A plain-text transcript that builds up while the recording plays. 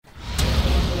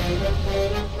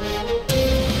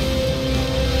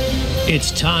It's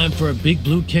time for a Big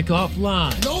Blue Kickoff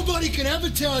Live. Nobody can ever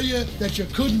tell you that you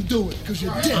couldn't do it, because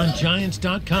you did. On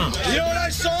Giants.com. You know what I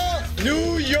saw?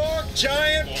 New York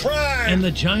Giant pride. And the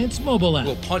Giants mobile app.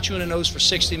 We'll punch you in the nose for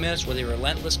 60 minutes with a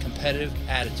relentless competitive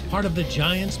attitude. Part of the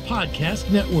Giants Podcast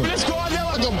Network. Let's go out there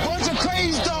like a bunch of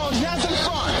crazy dogs and have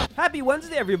some fun. Happy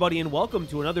Wednesday, everybody, and welcome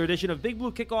to another edition of Big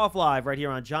Blue Kickoff Live right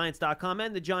here on Giants.com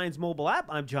and the Giants mobile app.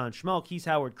 I'm John Schmelk. He's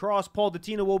Howard Cross. Paul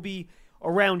Dottino will be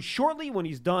around shortly when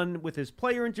he's done with his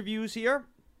player interviews here.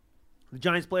 The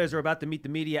Giants players are about to meet the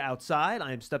media outside.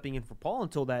 I am stepping in for Paul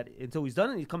until he's done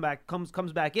and he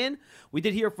comes back in. We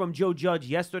did hear from Joe Judge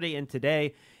yesterday and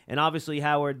today, and obviously,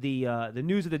 Howard, the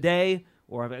news of the day,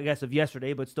 or I guess of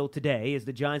yesterday, but still today, is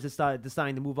the Giants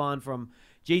deciding to move on from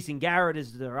Jason Garrett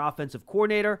as their offensive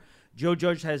coordinator. Joe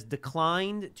Judge has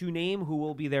declined to name who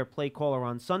will be their play caller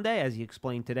on Sunday, as he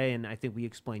explained today, and I think we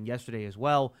explained yesterday as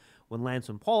well when Lance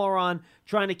and Paul are on,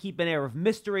 trying to keep an air of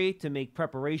mystery to make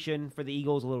preparation for the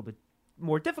Eagles a little bit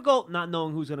more difficult, not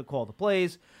knowing who's going to call the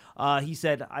plays. He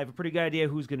said, I have a pretty good idea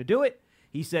who's going to do it.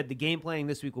 He said the game planning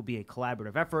this week will be a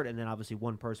collaborative effort, and then obviously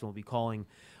one person will be calling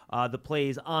the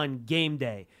plays on game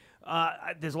day.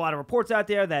 There's a lot of reports out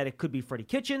there that it could be Freddie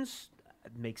Kitchens.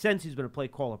 It makes sense. He's been a play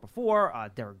caller before.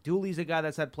 Derek Dooley's a guy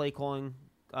that's had play calling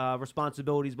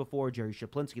responsibilities before. Jerry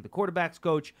Shaplinski, the quarterback's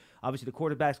coach. Obviously, the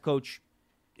quarterback's coach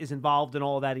is involved in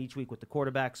all of that each week with the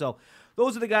quarterback. So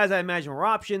those are the guys I imagine were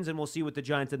options, and we'll see what the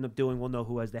Giants end up doing. We'll know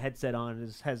who has the headset on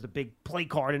and has the big play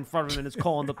card in front of him and is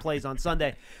calling the plays on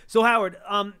Sunday. So, Howard,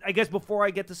 I guess before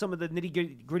I get to some of the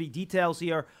nitty-gritty details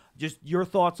here, just your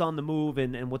thoughts on the move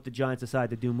and what the Giants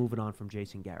decide to do moving on from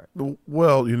Jason Garrett.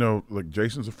 Well, look,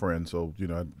 Jason's a friend, so,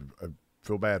 I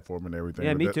feel bad for him and everything.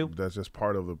 Yeah, me too. That's just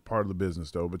part of the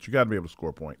business, though. But you got to be able to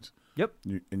score points. Yep.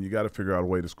 And you got to figure out a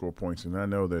way to score points. And I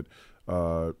know that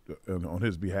on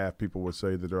his behalf, people would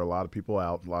say that there are a lot of people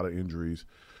out, a lot of injuries,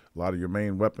 a lot of your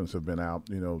main weapons have been out,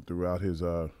 throughout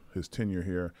his tenure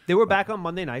here. They were back on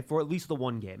Monday night for at least the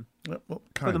one game. Well,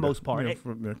 for the most part.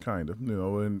 Kind of,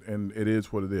 and it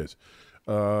is what it is.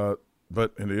 But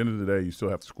at the end of the day, you still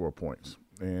have to score points.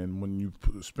 And when you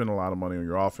spend a lot of money on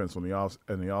your offense in the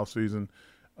off season,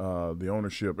 the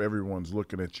ownership, everyone's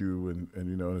looking at you, and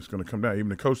it's going to come down. Even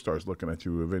the coach starts looking at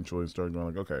you eventually and start going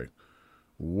like, okay,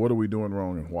 what are we doing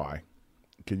wrong and why?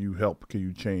 Can you help? Can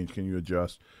you change? Can you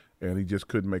adjust? And he just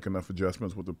couldn't make enough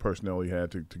adjustments with the personnel he had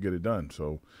to get it done.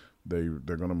 So they're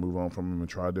going to move on from him and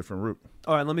try a different route.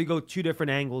 All right, let me go two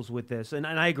different angles with this. And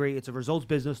I agree, it's a results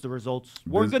business. The results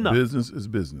weren't good enough. Business is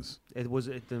business.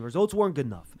 The results weren't good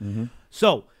enough. Mm-hmm.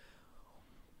 So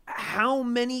how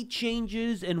many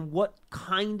changes and what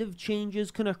kind of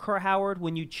changes can occur, Howard,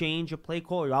 when you change a play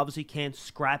call? You obviously can't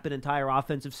scrap an entire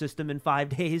offensive system in 5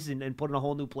 days and put in a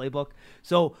whole new playbook.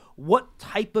 So what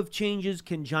type of changes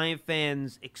can Giant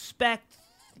fans expect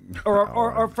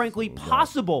or frankly,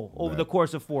 possible over the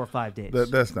course of 4 or 5 days?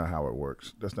 That's not how it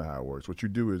works. That's not how it works. What you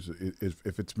do is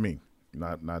if it's me,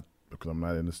 not because I'm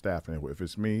not in the staff anyway, if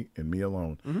it's me and me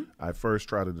alone, mm-hmm. I first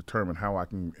try to determine how I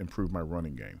can improve my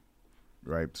running game.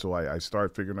 Right, so I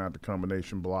start figuring out the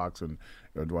combination blocks and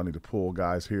do I need to pull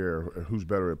guys here? Or who's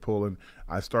better at pulling?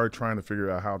 I start trying to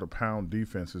figure out how to pound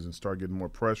defenses and start getting more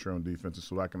pressure on defenses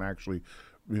so I can actually,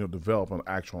 develop an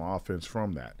actual offense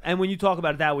from that. And when you talk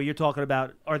about it that way, you're talking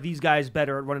about, are these guys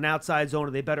better at running outside zone?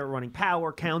 Are they better at running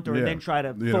power, counter, and then try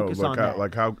to focus on that?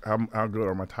 Like how good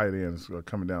are my tight ends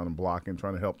coming down and blocking,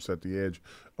 trying to help set the edge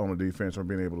on the defense, or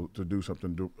being able to do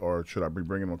something, or should I be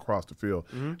bringing them across the field?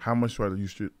 Mm-hmm. How much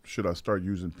should I start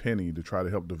using Penny to try to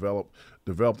help develop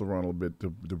the run a little bit, to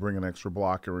bring an extra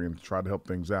blocker in, to try to help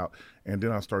things out, and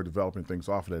then I start developing things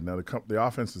off of that. Now the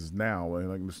offenses now, and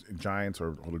like the Giants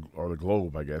or the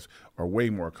Globe, I guess, are way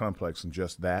more complex than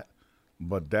just that.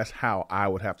 But that's how I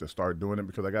would have to start doing it,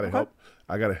 because I got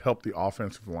to help the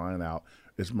offensive line out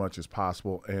as much as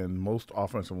possible. And most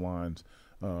offensive lines,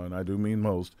 and I do mean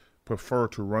most, prefer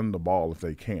to run the ball if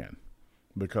they can,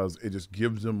 because it just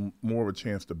gives them more of a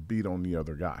chance to beat on the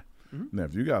other guy. Mm-hmm. Now,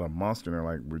 if you got a monster there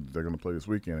like they're going to play this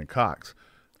weekend, and Cox,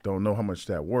 don't know how much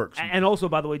that works. And also,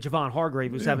 by the way, Javon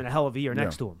Hargrave, who's having a hell of a year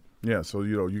next to him. Yeah, so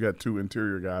you got two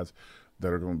interior guys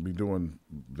that are going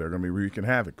to be wreaking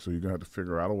havoc. So you're going to have to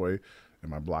figure out a way.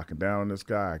 Am I blocking down this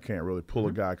guy? I can't really pull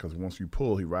a guy, because once you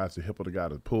pull, he rides the hip of the guy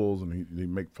that pulls, and he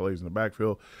make plays in the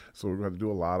backfield. So we're going to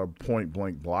do a lot of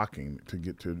point-blank blocking to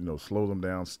get to slow them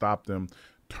down, stop them,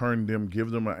 turn them, give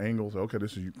them an angle. Say, okay,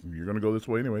 you're going to go this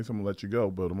way anyway, so I'm going to let you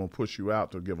go, but I'm going to push you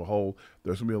out to give a hole.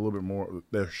 There's going to be a little bit more.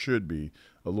 There should be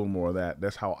a little more of that.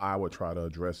 That's how I would try to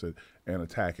address it and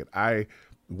attack it. I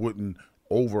wouldn't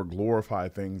over-glorify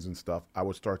things and stuff. I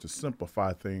would start to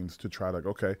simplify things to try to,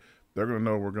 okay, they're going to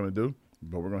know what we're going to do.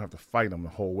 but we're going to have to fight them the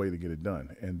whole way to get it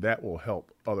done. And that will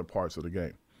help other parts of the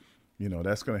game.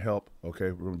 That's going to help.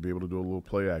 Okay, we're going to be able to do a little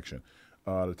play action.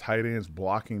 The tight ends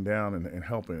blocking down and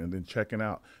helping, and then checking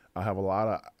out. I have a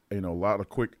lot of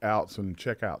quick outs and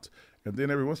check outs. And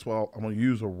then every once in a while, I'm going to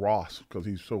use a Ross because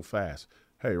he's so fast.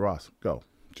 Hey, Ross, go.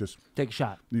 Just take a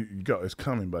shot. You go. It's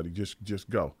coming, buddy. Just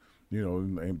go.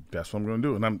 And that's what I'm going to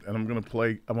do. And I'm going to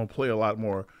play. I'm going to play a lot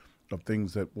more of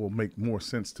things that will make more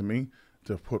sense to me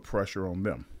to put pressure on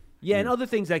them. Yeah, and other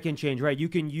things that can change, right? You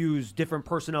can use different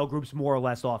personnel groups more or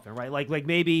less often, right? Like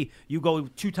maybe you go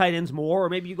 2 tight ends more, or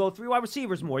maybe you go 3 wide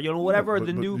receivers more. Whatever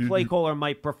the new play caller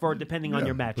might prefer, depending on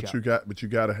your matchup. But you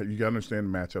got to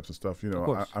understand the matchups and stuff.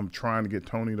 I'm trying to get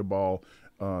Tony the ball,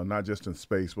 not just in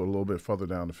space, but a little bit further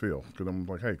down the field. Because I'm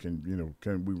like, hey,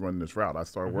 can we run this route? I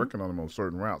started working on him on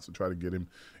certain routes to try to get him,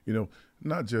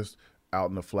 not just out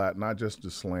in the flat, not just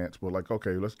the slants, but like,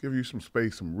 okay, let's give you some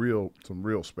space, some real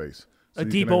space. So a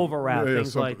deep over route,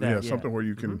 things like that. Yeah, something where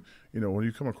you can, when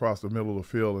you come across the middle of the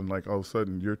field and like all of a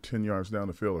sudden you're 10 yards down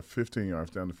the field or 15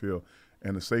 yards down the field,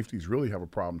 and the safeties really have a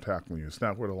problem tackling you. It's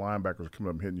not where the linebackers are coming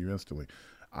up and hitting you instantly.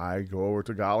 I go over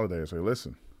to Golladay and say,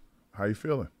 listen, how you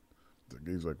feeling?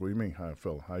 He's like, what do you mean, how I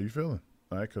feel? How you feeling?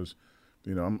 All right, because,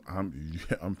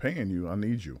 I'm paying you. I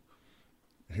need you.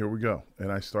 Here we go.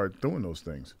 And I start doing those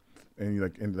things. And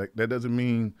that doesn't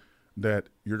mean that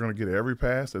you're going to get every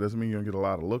pass. That doesn't mean you're going to get a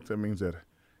lot of looks. That means that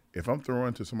if I'm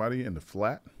throwing to somebody in the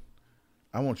flat,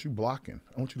 I want you blocking.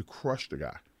 I want you to crush the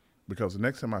guy, because the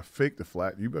next time I fake the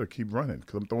flat, you better keep running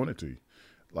because I'm throwing it to you.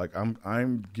 Like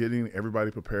I'm getting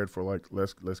everybody prepared for like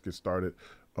let's get started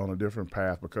on a different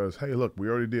path, because hey, look, we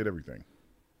already did everything.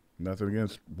 Nothing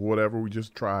against whatever we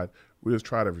just tried. We just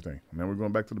tried everything. And then we're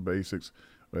going back to the basics.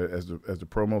 As the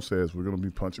promo says, we're going to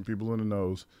be punching people in the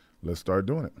nose. Let's start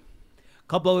doing it.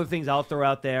 Couple other things I'll throw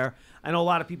out there. I know a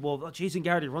lot of people, Jason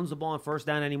Garrett runs the ball on first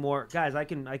down anymore. Guys, I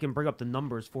can bring up the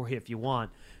numbers for you if you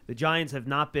want. The Giants have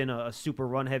not been a super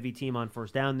run-heavy team on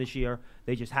first down this year.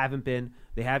 They just haven't been.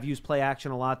 They have used play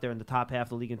action a lot. They're in the top half of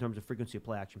the league in terms of frequency of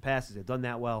play action passes. They've done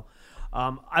that well.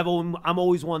 I'm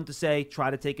always one to say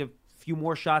try to take a few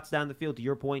more shots down the field. To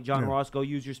your point, John Ross, go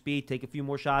use your speed, take a few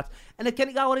more shots. And if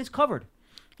Kenny Galladay's covered,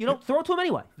 throw it to him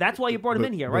anyway. That's why you brought him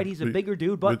in here, right? He's a bigger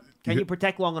dude, but can you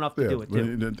protect long enough to do it,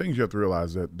 too? The things you have to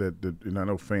realize that and I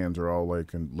know fans are all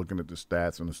like and looking at the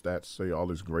stats, and the stats say all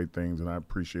these great things, and I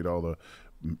appreciate all the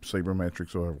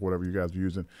sabermetrics or whatever you guys are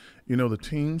using. The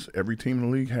teams, every team in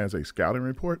the league has a scouting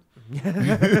report.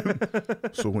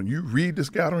 So when you read the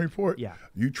scouting report,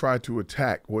 you try to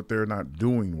attack what they're not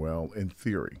doing well in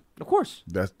theory. Of course.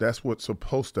 That's what's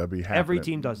supposed to be happening. Every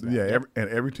team does that. Yeah,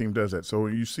 every team does that. So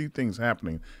when you see things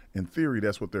happening, in theory,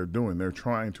 that's what they're doing. They're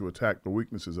trying to attack the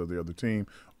weaknesses of the other team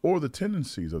or the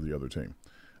tendencies of the other team.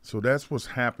 So that's what's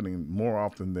happening more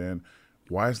often than,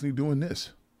 why isn't he doing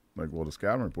this? Like, well, the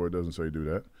scouting report doesn't say do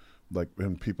that. Like,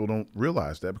 and people don't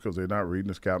realize that because they're not reading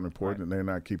the scouting report and they're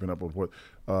not keeping up with what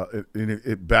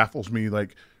it baffles me.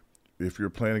 Like, if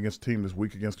you're playing against a team that's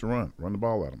weak against the run the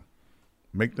ball at them.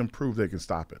 Make them prove they can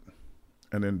stop it,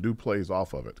 and then do plays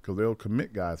off of it, because they'll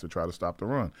commit guys to try to stop the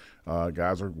run.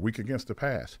 Guys are weak against the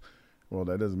pass. Well,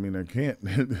 that doesn't mean they can't.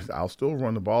 I'll still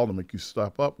run the ball to make you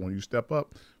step up. When you step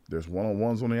up, there's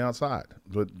one-on-ones on the outside.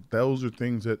 But those are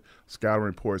things that scouting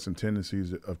reports and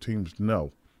tendencies of teams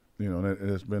know.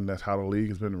 And that's how the league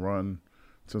has been run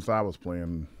since I was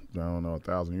playing,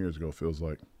 1,000 years ago, feels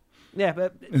like. Yeah,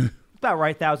 but about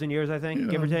right, 1,000 years, I think,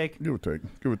 give or take. Give or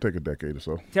take a decade or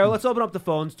so. Taylor, let's open up the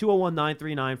phones,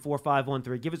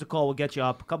 201-939-4513. Give us a call. We'll get you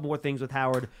up. A couple more things with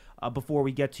Howard before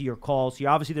we get to your calls here.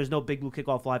 Obviously, there's no Big Blue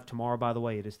Kickoff Live tomorrow, by the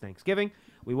way. It is Thanksgiving.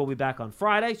 We will be back on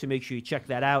Friday, so make sure you check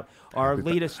that out. Happy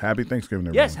Thanksgiving,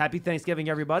 everybody. Yes, happy Thanksgiving,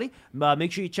 everybody.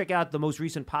 Make sure you check out the most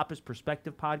recent Papa's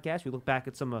Perspective podcast. We look back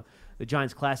at some of the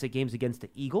Giants' classic games against the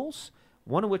Eagles,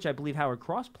 one of which I believe Howard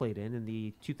Cross played in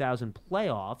the 2000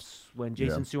 playoffs when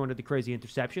Jason Seward had the crazy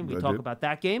interception. We talk about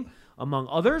that game, among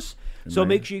others. So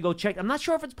make sure you go check. I'm not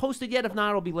sure if it's posted yet. If not,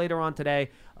 it'll be later on today.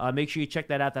 Make sure you check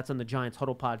that out. That's on the Giants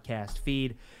Huddle podcast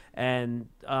feed. And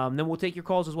then we'll take your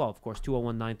calls as well, of course,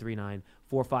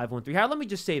 201-939-4513. Howard, let me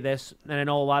just say this, and I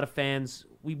know a lot of fans,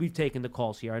 we've taken the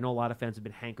calls here. I know a lot of fans have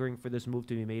been hankering for this move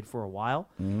to be made for a while.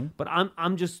 Mm-hmm. But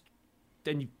I'm just,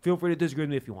 and feel free to disagree with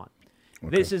me if you want.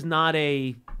 Okay. This is not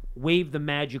a wave the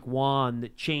magic wand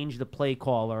that change the play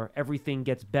caller, everything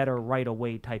gets better right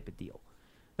away type of deal.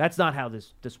 That's not how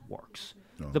this works.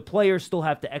 No. The players still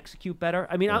have to execute better.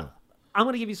 I mean, I'm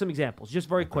going to give you some examples just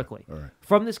very quickly. All right.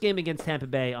 From this game against Tampa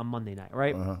Bay on Monday night,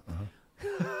 right?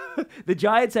 The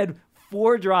Giants had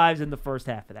 4 drives in the first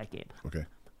half of that game. Okay.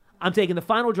 I'm taking the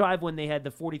final drive when they had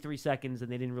the 43 seconds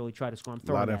and they didn't really try to score. I'm A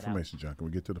throwing lot of that information, John. Can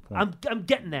we get to the point? I'm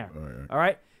getting there. All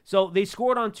right. So they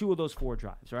scored on 2 of those 4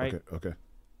 drives, right? Okay.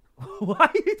 Why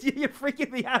you're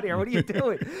freaking me out here? What are you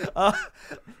doing?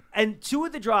 And 2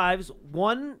 of the drives,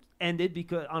 one ended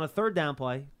because on a 3rd down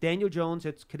play, Daniel Jones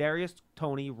hits Kadarius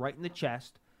Toney right in the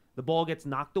chest. The ball gets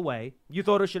knocked away. You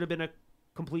thought it should have been a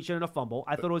completion and a fumble.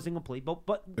 I thought it was incomplete,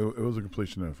 but It was a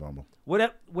completion and a fumble.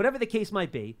 whatever the case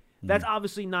might be, that's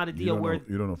obviously not a deal where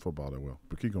You don't know football that well,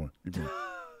 but keep going.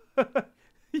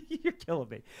 you're killing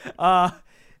me.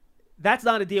 That's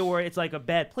not a deal where it's like a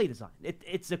bad play design.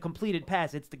 It's a completed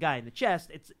pass. It's the guy in the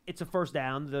chest. It's a first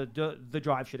down. The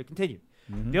drive should have continued.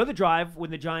 The other drive,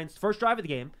 when the Giants' first drive of the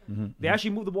game, they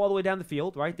actually moved the ball all the way down the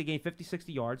field, right? They gained 50,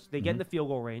 60 yards. They get in the field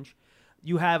goal range.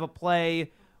 You have a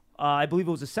play, I believe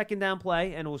it was a 2nd down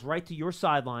play, and it was right to your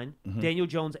sideline. Daniel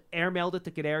Jones airmailed it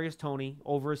to Kadarius Toney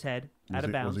over his head out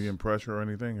of bounds. Was he in pressure or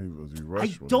anything? Was he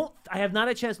rushed? I have not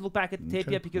had a chance to look back at the tape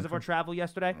yet because of our travel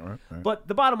yesterday. All right. But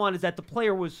the bottom line is that the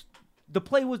play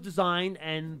was designed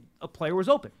and a player was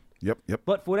open. Yep.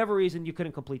 But for whatever reason, you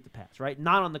couldn't complete the pass, right?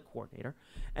 Not on the coordinator.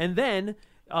 And then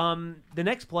the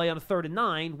next play on a 3rd and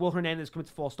 9, Will Hernandez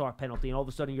commits a false start penalty, and all of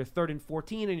a sudden you're 3rd and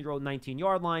 14 and your own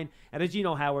 19-yard line. And as you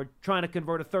know, Howard, trying to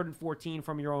convert a 3rd and 14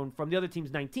 from the other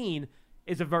team's 19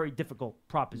 is a very difficult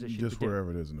proposition. Just to do. wherever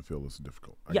it is in the field, it's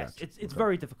difficult. Yes, it's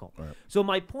very difficult. Right. So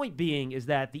my point being is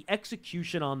that the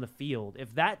execution on the field,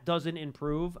 if that doesn't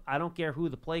improve, I don't care who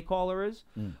the play caller is,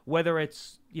 whether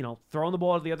it's throwing the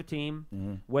ball to the other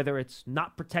team, whether it's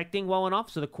not protecting well enough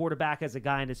so the quarterback has a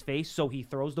guy in his face so he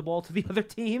throws the ball to the other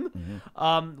team,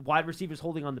 wide receivers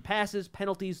holding on the passes,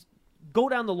 penalties, go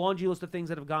down the laundry list of things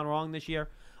that have gone wrong this year.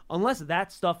 Unless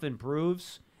that stuff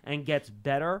improves and gets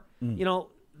better,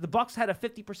 the Bucs had a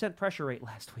 50% pressure rate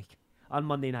last week on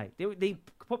Monday night. They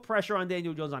put pressure on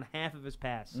Daniel Jones on half of his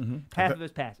passes. Yep.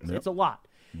 It's a lot.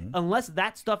 Unless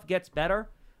that stuff gets better,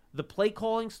 the play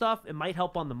calling stuff, it might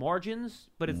help on the margins,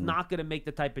 but it's not going to make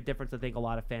the type of difference I think a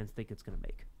lot of fans think it's going to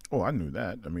make. Oh, I knew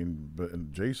that. I mean,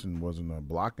 but Jason wasn't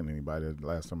blocking anybody.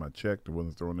 Last time I checked, he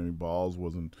wasn't throwing any balls,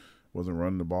 wasn't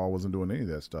running the ball, wasn't doing any of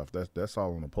that stuff. That's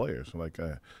all on the players. So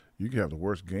you can have the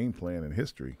worst game plan in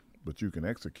history, but you can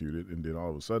execute it, and then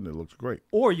all of a sudden it looks great.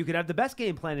 Or you could have the best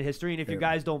game plan in history, and if your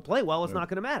guys don't play well, it's not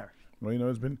going to matter. Well,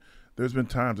 there's been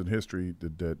times in history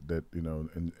that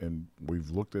and we've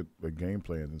looked at the game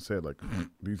plans and said like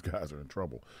these guys are in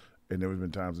trouble, and there have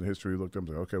been times in history we looked at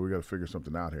them and said, okay, we got to figure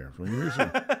something out here. So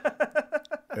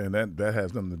and that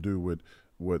has nothing to do with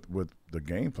the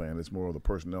game plan. It's more of the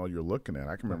personnel you're looking at.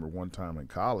 I can remember one time in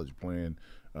college playing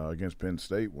against Penn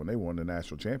State when they won the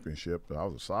national championship. I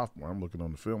was a sophomore. I'm looking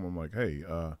on the film. I'm like, hey,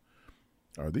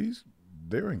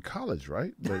 they're in college,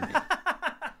 right?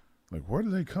 Like, where do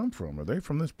they come from? Are they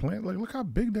from this plant? Like, look how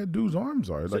big that dude's arms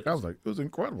are. Like, I was like, it was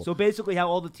incredible. So basically how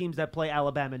all the teams that play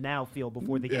Alabama now feel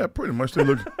before the game. Yeah, pretty much. They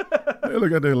look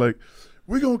at there like,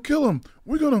 we're going to kill him.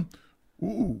 We're going to,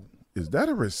 ooh, is that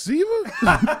a receiver?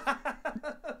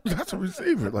 That's a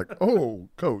receiver. Like, oh,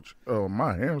 coach,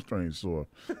 my hamstring's sore.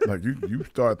 Like, you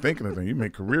start thinking of things. You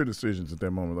make career decisions at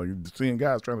that moment. Like, you're seeing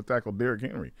guys trying to tackle Derrick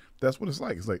Henry. That's what it's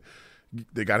like. It's like,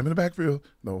 they got him in the backfield.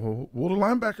 No, the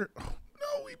linebacker. Oh,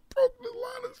 no, he broke the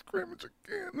line of scrimmage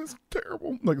again. That's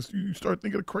terrible. Like, you start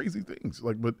thinking of crazy things.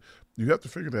 Like, but you have to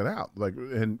figure that out. Like,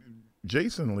 and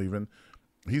Jason leaving,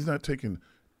 he's not taking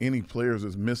any players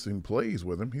that's missing plays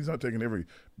with him. He's not taking every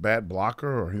bad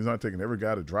blocker, or he's not taking every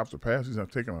guy that drops a pass. He's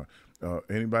not taking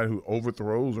anybody who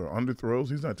overthrows or underthrows.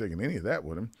 He's not taking any of that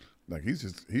with him. Like, he's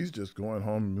just going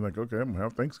home and be like, okay, I'm gonna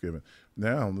have Thanksgiving.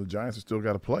 Now the Giants have still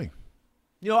got to play.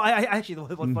 I actually,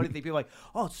 the one funny thing, people are like,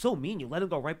 oh, it's so mean. You let him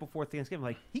go right before Thanksgiving.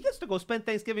 Like, he gets to go spend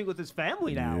Thanksgiving with his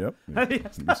family now. Yep. I mean,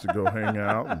 he gets to go hang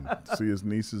out and see his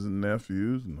nieces and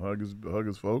nephews and hug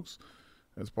his folks.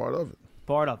 That's part of it.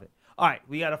 Part of it. All right,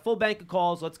 we got a full bank of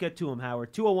calls. Let's get to them,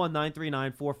 Howard.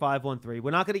 201-939-4513.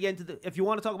 We're not going to get into if you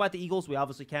want to talk about the Eagles, we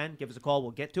obviously can. Give us a call. We'll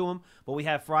get to them. But we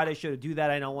have Friday show to do that.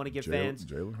 I don't want to give fans.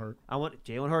 Jalen Hurts. I want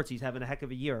Jalen Hurts. He's having a heck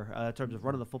of a year in terms of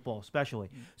running the football,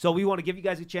 especially. So we want to give you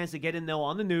guys a chance to get in there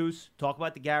on the news, talk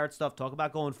about the Garrett stuff, talk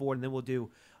about going forward, and then we'll do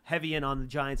heavy in on the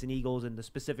Giants and Eagles and the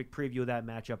specific preview of that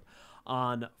matchup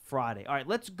on Friday. All right,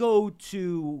 let's go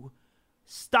to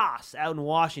Stas out in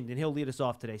Washington. He'll lead us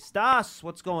off today. Stas,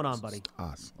 what's going on, buddy?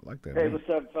 Stas, I like that. Hey, name. what's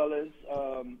up, fellas?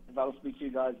 If I don't speak to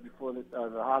you guys before the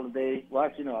holiday, well,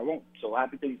 actually, no, I won't. So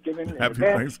happy Thanksgiving. Happy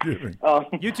Thanksgiving.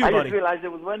 You too, I buddy. just realized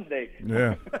it was Wednesday.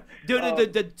 Yeah.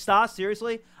 Dude, Stas,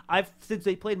 seriously, since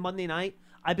they played Monday night,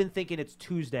 I've been thinking it's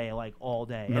Tuesday like all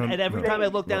day, No, and every no. time I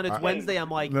look down, No, it's Wednesday. I'm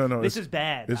like, No, this is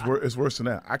bad. It's worse than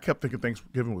that. I kept thinking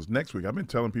Thanksgiving was next week. I've been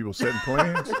telling people setting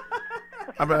plans.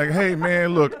 I'm like, hey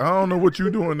man, look, I don't know what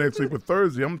you're doing next week, but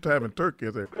Thursday I'm having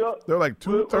turkey. They're like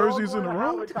two Thursdays in a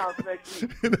row.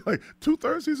 They're like 2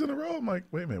 Thursdays in a row. I'm like,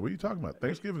 wait a minute, what are you talking about?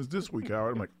 Thanksgiving is this week,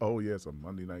 Howard. I'm like, oh yes, a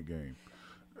Monday night game.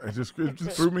 It just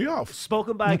threw me off.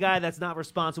 Spoken by a guy that's not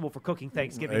responsible for cooking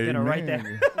Thanksgiving dinner, right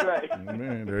there. Right.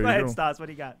 Amen. There Go you ahead, go. Stas. What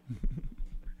do you got?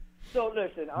 So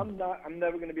listen, I'm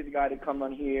never gonna be the guy to come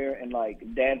on here and like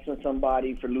dance on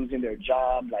somebody for losing their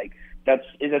job. Like that's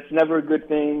never a good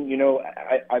thing. You know,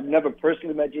 I've never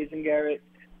personally met Jason Garrett,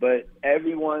 but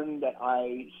everyone that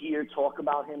I hear talk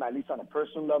about him, at least on a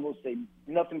personal level, say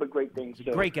nothing but great things.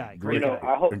 So, Great guy. You Great know, guy.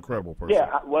 I hope, incredible person.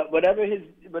 yeah, whatever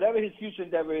his future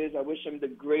endeavor is, I wish him the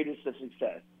greatest of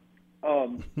success.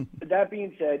 That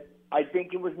being said, I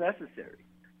think it was necessary.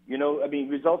 You know, I mean,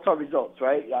 results are results,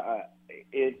 right?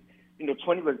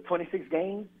 26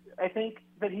 games, I think,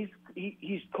 that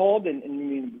he's called, and I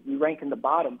mean, we rank in the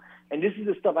bottom. And this is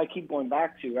the stuff I keep going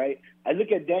back to, right? I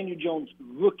look at Daniel Jones'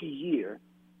 rookie year,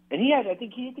 and I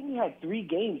think he had 3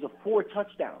 games of 4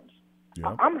 touchdowns.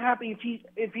 Yep. I'm happy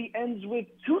if he ends with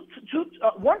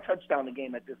 1 touchdown a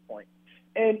game at this point.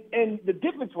 And the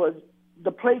difference was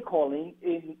the play calling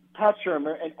in Pat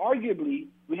Shurmur, and arguably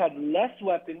we had less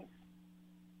weapons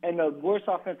and a worse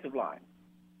offensive line.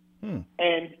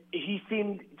 And he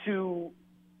seemed to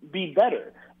be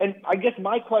better. And I guess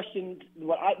my question,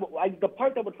 the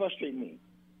part that would frustrate me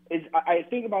is I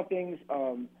think about things.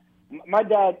 My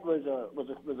dad was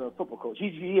a football coach.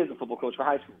 He is a football coach for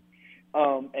high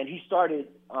school, and he started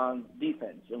on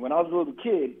defense. And when I was a little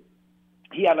kid,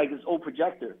 he had like this old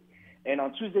projector, and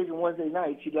on Tuesdays and Wednesday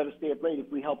nights, he'd let us stay up late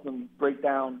if we helped him break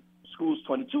down School's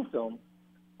 22 film.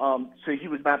 So he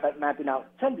was mapping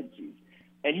out tendencies,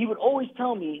 and he would always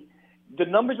tell me the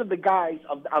numbers of the guys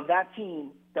of that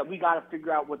team that we got to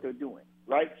figure out what they're doing,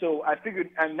 right? So I figured,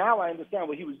 and now I understand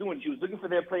what he was doing. He was looking for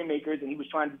their playmakers, and he was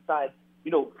trying to decide,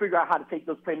 figure out how to take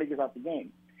those playmakers out the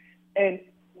game. And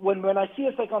when I see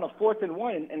us like on a 4th and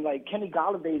 1, and like Kenny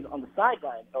Galladay's on the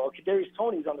sideline or Kadarius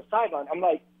Toney's on the sideline, I'm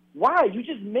like, why? You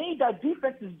just made that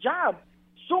defense's job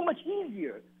so much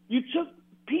easier. You took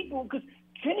people, because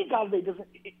Kenny Galladay doesn't.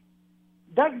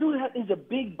 That dude is a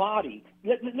big body.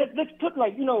 Let's put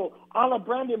a la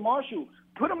Brandon Marshall.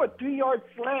 Put him a 3-yard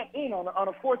slant in on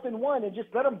a 4th and 1, and just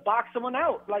let him box someone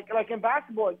out like in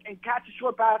basketball, and catch a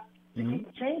short pass to keep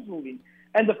the chains moving.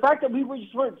 And the fact that we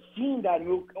just weren't seeing that,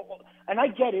 and I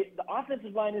get it, the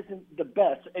offensive line isn't the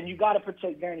best, and you got to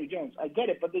protect Daniel Jones. I get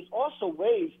it, but there's also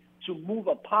ways to move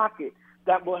a pocket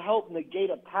that will help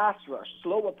negate a pass rush,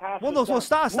 slow a pass rush. Well,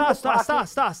 stop.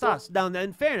 Well, Now,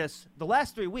 in fairness, the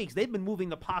last 3 weeks, they've been moving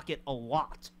the pocket a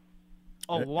lot.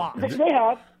 A lot. They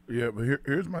have. Yeah, but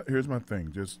here's my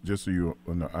thing. Just so you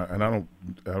know, and I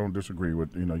don't disagree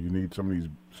with you need some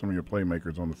of your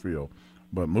playmakers on the field,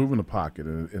 but moving the pocket,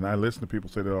 and I listen to people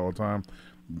say that all the time.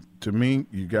 To me,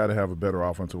 you got to have a better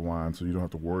offensive line so you don't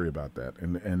have to worry about that,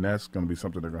 and that's going to be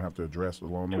something they're going to have to address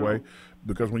along the way,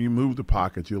 because when you move the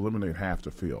pocket, you eliminate half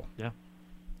the field. Yeah.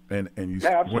 And you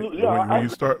absolutely.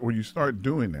 when you start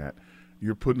doing that,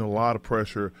 you're putting a lot of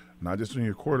pressure not just on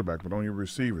your quarterback but on your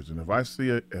receivers. And if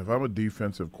I'm a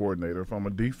defensive coordinator, if I'm a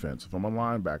defense, if I'm a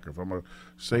linebacker, if I'm a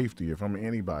safety, if I'm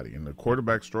anybody, and the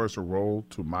quarterback starts to roll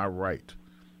to my right,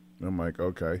 I'm like,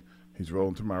 okay, he's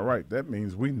rolling to my right. That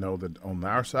means we know that on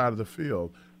our side of the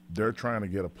field, they're trying to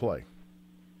get a play.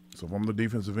 So if I'm the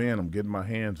defensive end, I'm getting my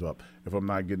hands up. If I'm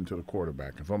not getting to the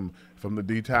quarterback, if I'm the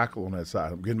D tackle on that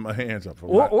side, I'm getting my hands up.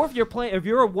 Or if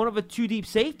you're one of the 2 deep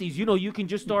safeties, you can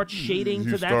just start shading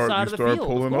to that side of the field. You start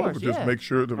pulling over. Yeah. Just make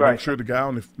sure the guy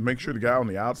on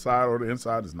the outside or the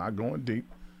inside is not going deep.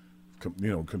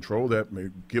 Control that.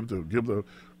 Give the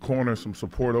corner some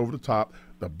support over the top.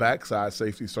 The backside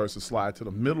safety starts to slide to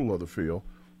the middle of the field.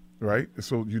 Right?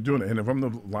 So you're doing it. And if I'm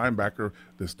the linebacker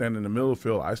that's standing in the middle of the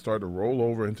field, I start to roll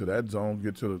over into that zone,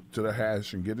 get to the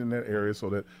hash, and get in that area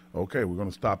so that, okay, we're going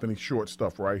to stop any short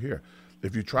stuff right here.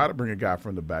 If you try to bring a guy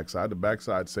from the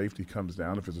backside safety comes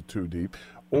down if it's a 2 deep,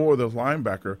 or the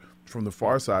linebacker from the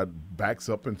far side backs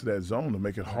up into that zone to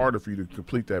make it harder for you to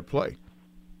complete that play.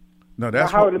 Now,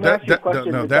 that's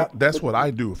that's what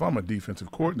I do. If I'm a defensive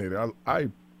coordinator, I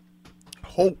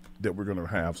hope that we're going to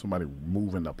have somebody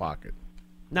move in the pocket.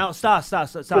 Now, Stas,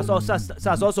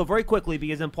 also very quickly,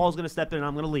 because then Paul's going to step in and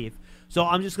I'm going to leave. So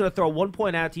I'm just going to throw one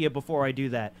point out to you before I do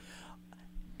that.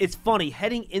 It's funny,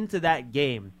 heading into that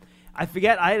game, I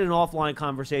forget, I had an offline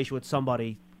conversation with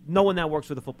somebody no one that works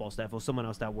for the football staff or someone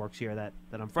else that works here that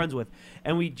I'm friends with.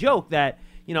 And we joke that,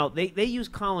 they use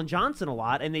Colin Johnson a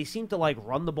lot, and they seem to,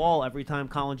 run the ball every time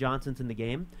Colin Johnson's in the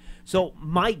game. So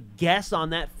my guess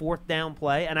on that fourth down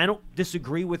play, and I don't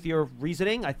disagree with your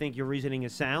reasoning. I think your reasoning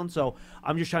is sound. So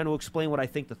I'm just trying to explain what I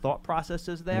think the thought process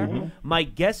is there. Mm-hmm. My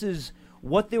guess is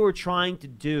what they were trying to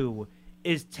do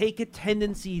is take a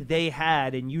tendency they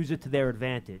had and use it to their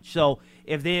advantage. So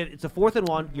if it's a 4th and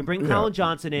 1, you bring Colin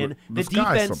Johnson in, the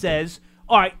defense says,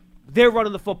 all right, they're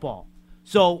running the football.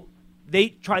 So they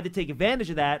tried to take advantage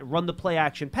of that, run the play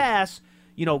action pass,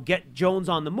 get Jones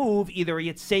on the move. Either he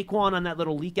hits Saquon on that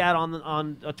little leak out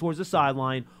on towards the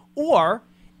sideline, or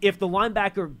if the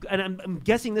linebacker, and I'm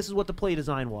guessing this is what the play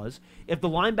design was, if the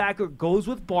linebacker goes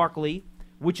with Barkley,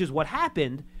 which is what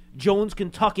happened, Jones can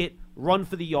tuck it, run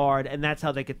for the yard, and that's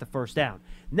how they get the first down.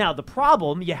 Now, the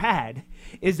problem you had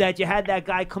is that you had that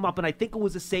guy come up, and I think it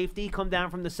was a safety, come down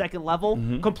from the second level,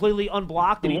 completely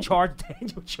unblocked, and he charged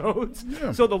Daniel Jones.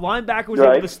 Yeah. So the linebacker was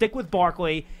able to stick with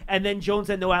Barkley, and then Jones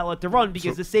had no outlet to run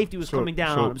because the safety was coming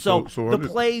down on him. So the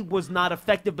play was not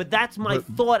effective, but that's my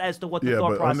thought as to what the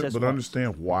thought process was. But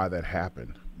understand why that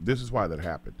happened. This is why that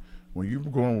happened. When you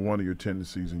go on one of your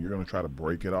tendencies and you're going to try to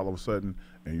break it all of a sudden,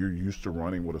 and you're used to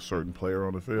running with a certain player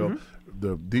on the field,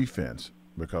 the defense,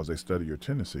 because they study your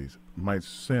tendencies, might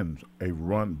send a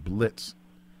run blitz.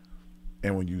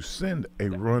 And when you send a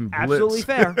run blitz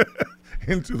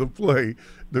into the play,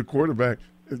 the quarterback,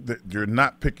 you're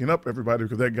not picking up everybody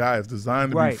because that guy is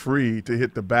designed to be free to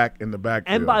hit the back in the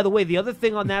backfield. And by the way, the other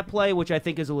thing on that play, which I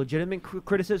think is a legitimate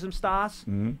criticism, Stas,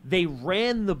 they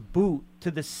ran the boot to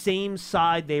the same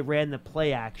side they ran the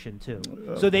play action to.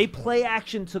 So they play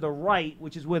action to the right,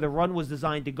 which is where the run was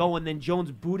designed to go, and then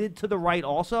Jones booted to the right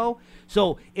also.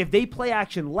 So if they play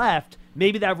action left,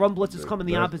 maybe that run blitz is coming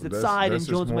the opposite side, and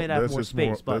Jones might have more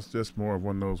space. That's just more of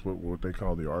one of those what they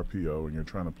call the RPO, and you're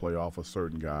trying to play off a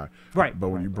certain guy. Right. But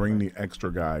when you bring the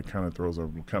extra guy, it kind of throws a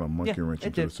kind of monkey wrench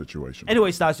into the situation.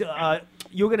 Anyway, Stas,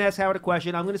 you're going to ask Howard a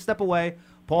question. I'm going to step away.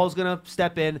 Paul's going to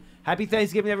step in. Happy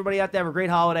Thanksgiving, everybody out there. Have a great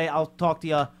holiday. I'll talk to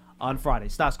you on Friday.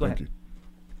 Stas, go ahead.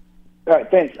 All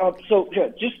right, thanks. So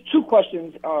just 2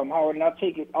 questions, Howard, and I'll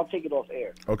take it off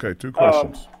air. Okay, 2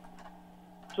 questions.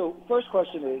 So first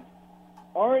question is,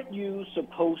 aren't you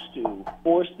supposed to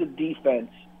force the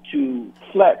defense to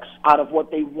flex out of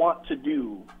what they want to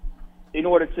do in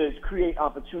order to create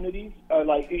opportunities? A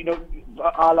la,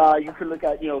 you could look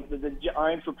at, the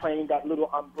Giants were playing that little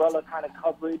umbrella kind of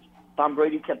coverage. Tom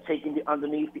Brady kept taking the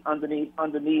underneath.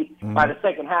 By the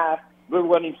second half, we're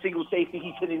running single safety.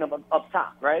 He's hitting them up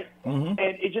top, right? And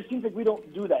it just seems like we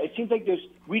don't do that. It seems like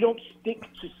we don't stick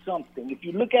to something. If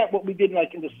you look at what we did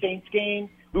in the Saints game,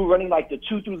 we were running the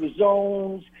 2 through the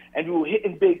zones, and we were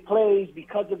hitting big plays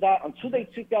because of that. Until they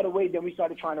took that away, then we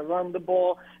started trying to run the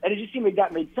ball, and it just seemed like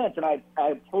that made sense. And I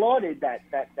applauded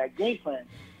that game plan.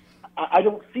 I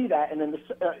don't see that, and then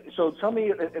so tell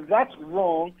me if that's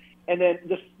wrong. And then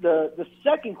the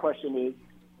second question is,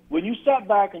 when you sat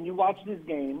back and you watched this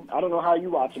game, I don't know how you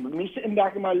watch it, but me sitting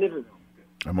back in my living room,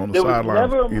 I'm on the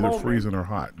sideline, either freezing or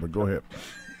hot, but go ahead.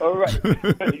 All right.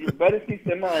 You better speak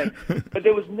to mine. But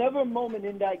there was never a moment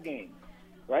in that game,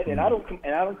 right? And I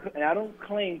don't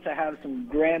claim to have some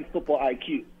grand football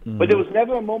IQ, but there was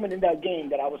never a moment in that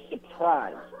game that I was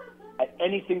surprised at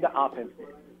anything the offense did,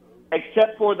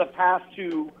 except for the pass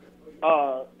to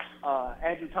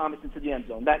Andrew Thomas into the end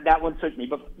zone. That one took me,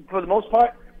 but for the most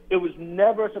part, it was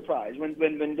never a surprise.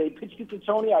 When they pitched it to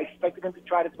Tony, I expected him to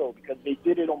try to throw because they've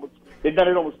done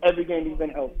it almost every game he's been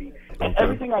healthy. And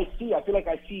everything I see, I feel like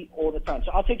I see all the time.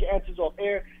 So I'll take your answers off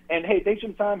air. And hey, thanks for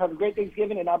the time. Have a great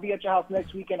Thanksgiving, and I'll be at your house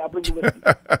next weekend. I'll bring you with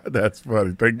me. That's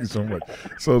funny. Thank you so much.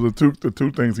 So the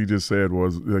two things he just said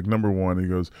was, number one, he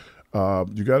goes,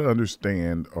 you got to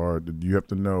understand, or you have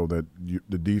to know that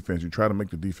the defense, you try to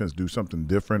make the defense do something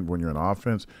different when you're in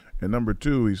offense. And number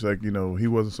two, he's like, he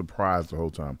wasn't surprised the whole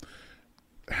time.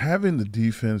 Having the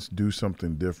defense do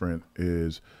something different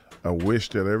is a wish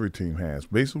that every team has.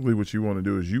 Basically, what you want to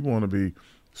do is you want to be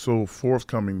so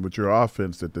forthcoming with your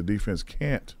offense that the defense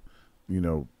can't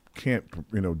do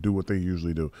what they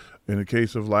usually do. In the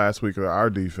case of last week, our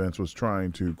defense was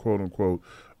trying to, quote unquote,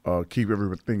 keep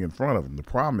everything in front of him. The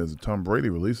problem is that Tom Brady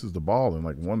releases the ball in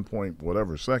 1 point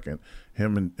whatever second,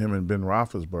 him and Ben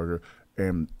Roethlisberger,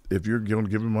 and if you're going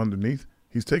to give him underneath,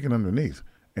 he's taking underneath,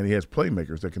 and he has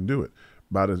playmakers that can do it.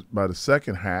 By the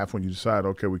second half, when you decide,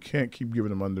 okay, we can't keep giving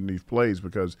them underneath plays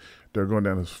because they're going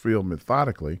down this field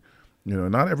methodically,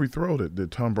 not every throw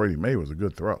that Tom Brady made was a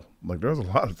good throw. There's a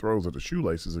lot of throws at the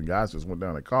shoelaces, and guys just went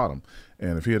down and caught him.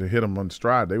 And if he had hit them on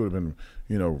stride, they would have been,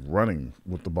 running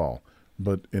with the ball.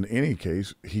 But in any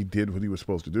case, he did what he was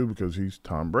supposed to do because he's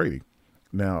Tom Brady.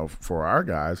 Now, for our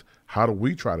guys, how do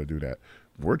we try to do that?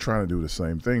 We're trying to do the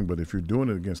same thing, but if you're doing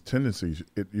it against tendencies,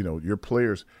 your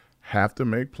players have to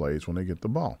make plays when they get the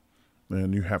ball.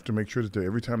 And you have to make sure that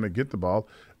every time they get the ball,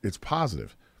 it's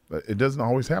positive. It doesn't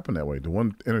always happen that way. The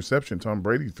one interception Tom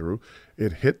Brady threw,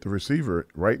 it hit the receiver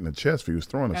right in the chest. If he was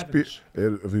throwing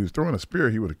a spear,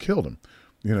 he would have killed him.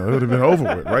 It would have been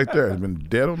over with right there. It would have been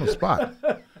dead on the spot.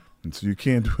 And so you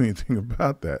can't do anything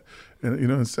about that. And,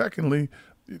 and secondly,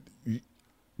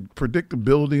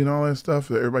 predictability and all that stuff.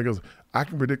 Everybody goes, I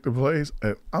can predict the plays.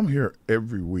 And I'm here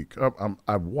every week.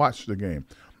 I've watched the game.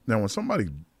 Now, when somebody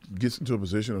gets into a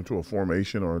position, into a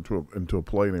formation, or into a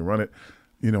play and they run it,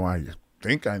 I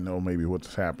think I know maybe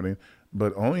what's happening,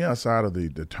 but only outside of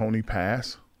the Tony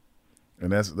pass.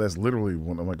 And that's literally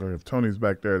when I'm like, if Tony's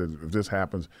back there, if this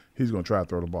happens, he's going to try to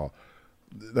throw the ball.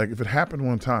 Like, if it happened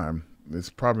one time, it's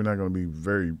probably not going to be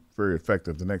very, very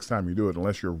effective the next time you do it,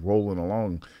 unless you're rolling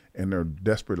along and they're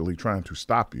desperately trying to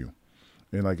stop you.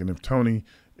 And if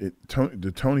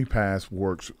the Tony pass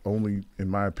works only, in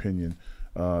my opinion,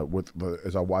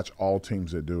 as I watch all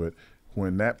teams that do it,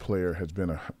 when that player has been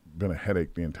a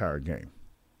headache the entire game.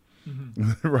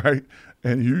 Mm-hmm. Right?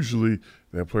 And usually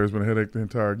that player's been a headache the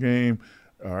entire game.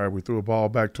 All right, we threw a ball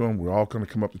back to him. We're all going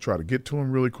to come up to try to get to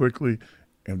him really quickly,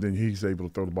 and then he's able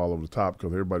to throw the ball over the top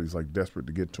because everybody's desperate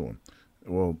to get to him.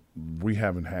 Well, we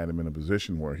haven't had him in a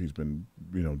position where he's been,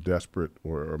 desperate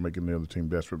or making the other team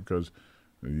desperate, because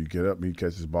you get up, he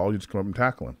catches the ball, you just come up and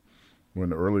tackle him.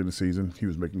 When early in the season, he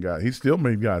was making guys. He still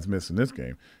made guys miss in this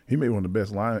game. He made one of the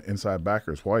best inside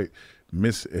backers, White,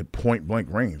 miss at point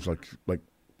blank range, like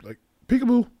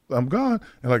peekaboo, I'm gone,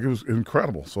 and it was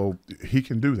incredible. So he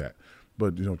can do that.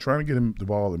 But trying to get him the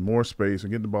ball in more space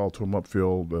and get the ball to him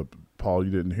upfield. Paul,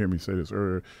 you didn't hear me say this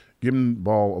earlier. Give him the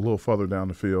ball a little further down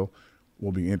the field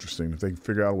will be interesting if they can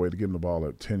figure out a way to get him the ball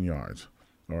at 10 yards.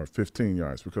 Or 15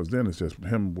 yards, because then it's just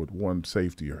him with one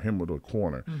safety or him with a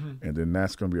corner, and then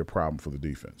that's going to be a problem for the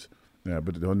defense. Yeah,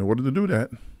 but in order to do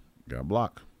that, you got to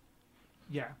block.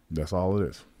 Yeah. That's all it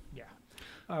is.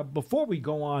 Yeah. Before we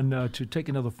go on to take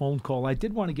another phone call, I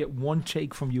did want to get one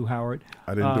take from you, Howard.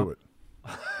 I didn't do it.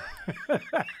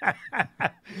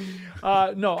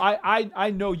 No,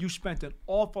 I know you spent an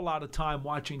awful lot of time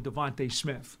watching Devontae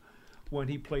Smith when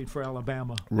he played for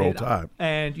Alabama. Roll Tide.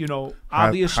 And,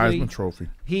 obviously, Heisman Trophy.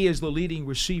 He is the leading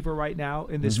receiver right now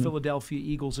in this Philadelphia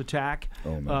Eagles attack.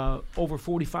 Oh, no. Over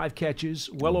 45 catches,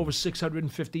 well over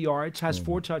 650 yards, has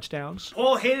 4 touchdowns.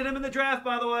 Paul hated him in the draft,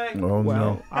 by the way. Oh,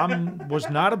 well, no. I was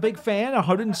not a big fan,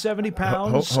 170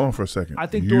 pounds. Hold on for a second. I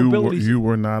think you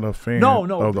were not a fan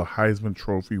of the Heisman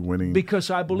Trophy winning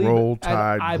because I believe Roll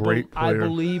Tide, great player. I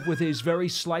believe with his very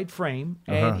slight frame,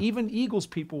 and even Eagles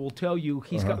people will tell you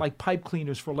he's got pipe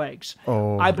cleaners for legs.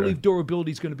 Oh, I believe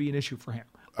durability is going to be an issue for him.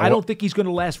 I don't think he's going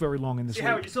to last very long in this league.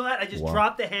 Howard, you saw that? I just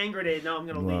dropped the hand grenade. Now I'm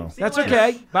going to leave. That's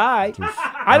okay. Bye.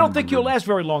 I don't think he'll last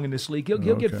very long in this league.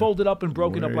 He'll get folded up and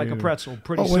broken up like a pretzel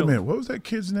pretty soon. Oh, wait a minute. What was that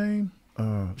kid's name?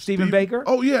 Stephen Baker?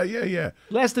 Oh, yeah.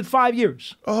 Lasted 5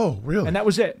 years. Oh, really? And that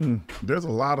was it. There's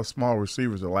a lot of small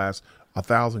receivers that last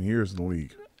 1,000 years in the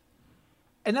league.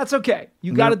 And that's okay.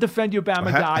 You got to defend your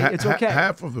Bama guy. It's okay.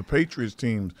 Half of the Patriots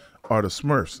teams are the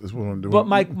Smurfs is what I'm doing. But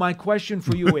my question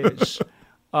for you is,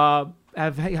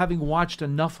 having watched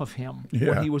enough of him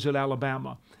when he was at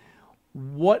Alabama,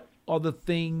 what are the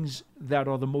things that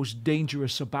are the most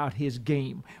dangerous about his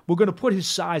game? We're going to put his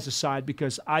size aside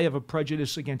because I have a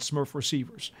prejudice against Smurf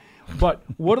receivers. But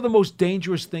what are the most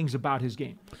dangerous things about his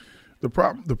game? The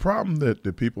problem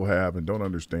that people have and don't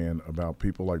understand about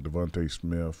people like Devontae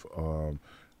Smith,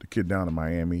 the kid down in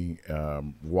Miami,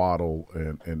 Waddle,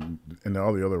 and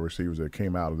all the other receivers that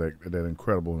came out of that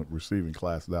incredible receiving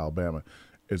class at Alabama,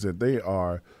 is that they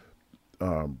are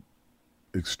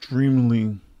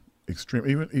extreme.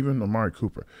 Even Amari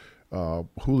Cooper,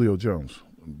 Julio Jones,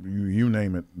 you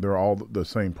name it, they're all the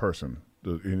same person.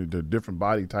 The different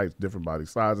body types, different body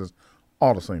sizes,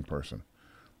 all the same person.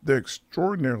 They're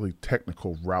extraordinarily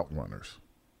technical route runners.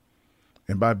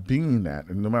 And by being that,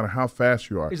 and no matter how fast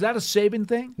you are. Is that a Saban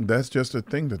thing? That's just a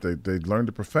thing that they learned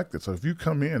to perfect it. So if you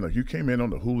come in, like you came in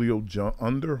on the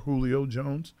under Julio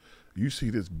Jones, you see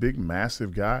this big,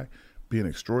 massive guy being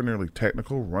extraordinarily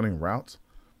technical, running routes.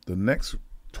 The next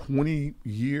 20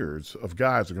 years of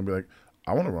guys are going to be like,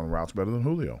 I want to run routes better than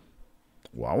Julio.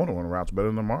 Well, I want to run routes better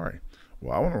than Amari.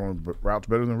 Well, I want to run routes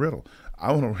better than Riddle.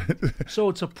 I want to. So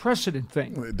it's a precedent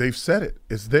thing. They've said it.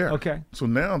 It's there. Okay. So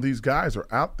now these guys are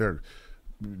out there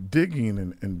digging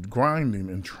and grinding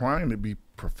and trying to be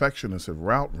perfectionists at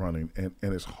route running, and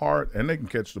it's hard, and they can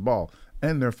catch the ball,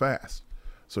 and they're fast.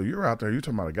 So you're out there, you're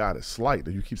talking about a guy that's slight,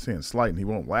 that you keep saying slight, and he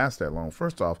won't last that long.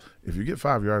 First off, if you get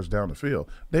 5 yards down the field,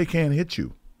 they can't hit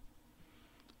you.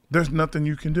 There's nothing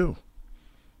you can do.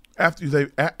 And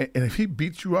if he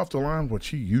beats you off the line, which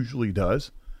he usually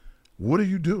does, what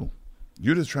do?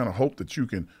 You're just trying to hope that you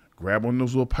can grab one of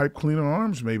those little pipe cleaner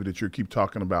arms maybe that you keep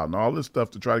talking about and all this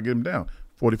stuff to try to get him down.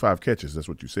 45 catches, that's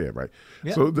what you said, right?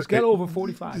 Yeah, so he's got over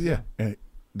 45. Yeah, and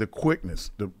the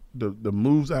quickness, the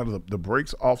moves out of the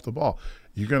breaks off the ball,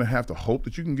 you're going to have to hope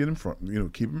that you can get in front,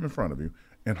 keep him in front of you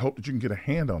and hope that you can get a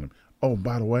hand on him. Oh,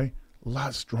 by the way, a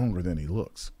lot stronger than he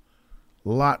looks.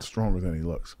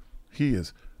 He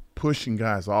is pushing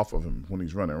guys off of him when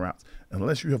he's running routes.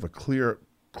 Unless you have a clear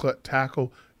cut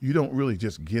tackle, you don't really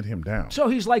just get him down. So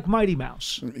he's like Mighty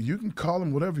Mouse. You can call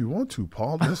him whatever you want to,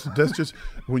 Paul. That's just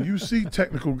when you see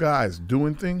technical guys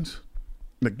doing things,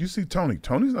 like you see Tony.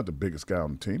 Tony's not the biggest guy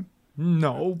on the team.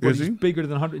 No, but he's bigger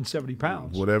than 170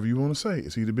 pounds. Whatever you want to say.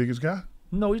 Is he the biggest guy?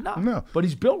 No, he's not. No. But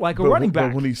he's built like a running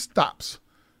back. But when he stops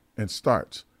and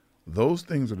starts, those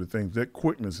things are the things, that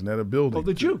quickness and that ability. Oh,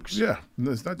 the jukes. Yeah.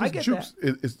 It's not just jukes.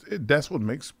 That. That's what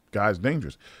makes guys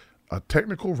dangerous. A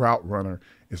technical route runner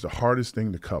is the hardest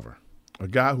thing to cover. A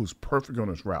guy who's perfect on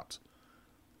his routes.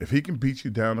 If he can beat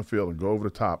you down the field and go over the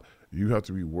top, you have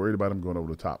to be worried about him going over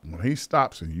the top. When he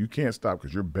stops and you can't stop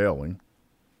because you're bailing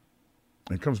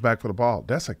and comes back for the ball,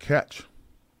 that's a catch.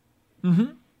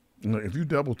 Mm-hmm. If you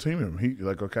double team him,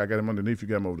 okay, I got him underneath, you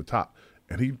got him over the top,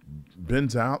 and he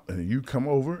bends out and you come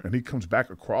over and he comes back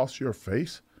across your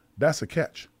face, that's a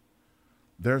catch.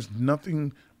 There's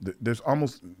nothing, there's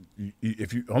almost,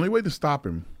 only way to stop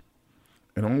him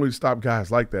and only way to stop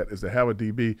guys like that is to have a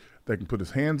DB that can put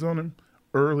his hands on him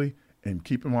early and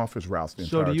keep him off his routes the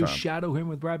entire time. So do you shadow him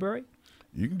with Bradbury?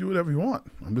 You can do whatever you want.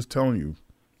 I'm just telling you,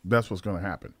 that's what's going to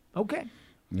happen. Okay.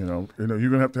 You're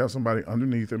going to have somebody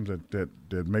underneath him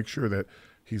that makes sure that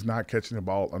he's not catching the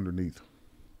ball underneath.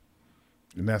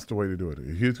 And that's the way to do it.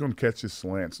 He's going to catch his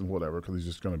slants and whatever because he's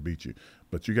just going to beat you.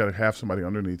 But you got to have somebody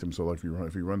underneath him. So like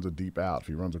if he runs a deep out, if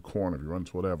he runs a corner, if he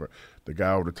runs whatever, the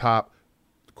guy over the top,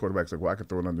 the quarterback's like, well, I can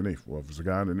throw it underneath. Well, if there's a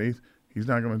guy underneath, he's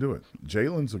not going to do it.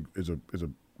 Jalen's is a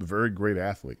very great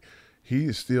athlete. He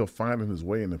is still finding his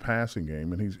way in the passing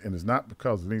game, and it's not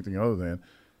because of anything other than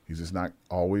he's just not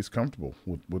always comfortable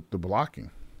with the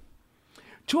blocking.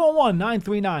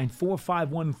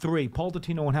 201-939-4513. Paul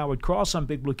Dottino and Howard Cross on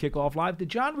Big Blue Kickoff Live. Did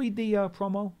John read the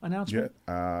promo announcement?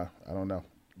 Yeah, I don't know.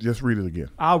 Just read it again.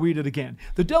 I'll read it again.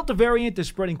 The Delta variant is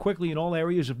spreading quickly in all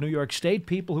areas of New York State.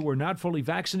 People who are not fully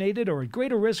vaccinated are at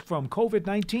greater risk from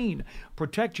COVID-19.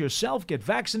 Protect yourself. Get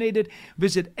vaccinated.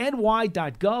 Visit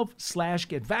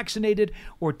ny.gov/getvaccinated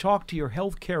or talk to your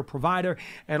healthcare provider.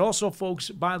 And also,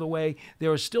 folks, by the way,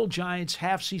 there are still Giants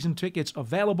half-season tickets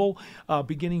available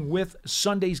beginning with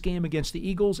Sunday's game against the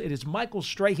Eagles. It is Michael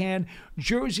Strahan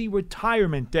Jersey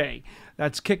Retirement Day.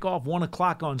 That's kickoff 1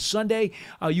 o'clock on Sunday.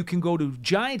 You can go to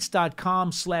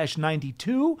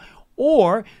Giants.com/92,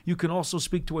 or you can also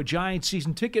speak to a Giants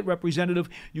season ticket representative.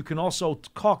 You can also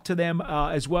talk to them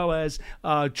as well as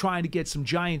trying to get some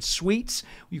Giants suites.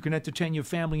 You can entertain your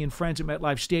family and friends at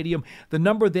MetLife Stadium. The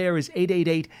number there is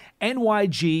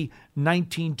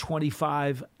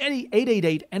 888-NYG-1925.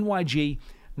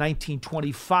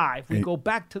 888-NYG-1925. We go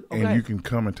back to... And you can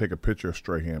come and take a picture of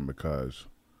Strahan because...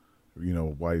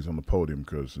 why he's on the podium,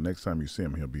 because the next time you see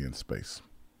him, he'll be in space.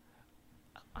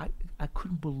 I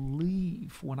couldn't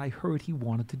believe when I heard he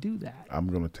wanted to do that. I'm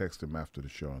going to text him after the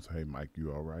show and say, hey, Mike,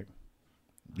 you all right?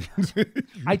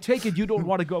 I take it you don't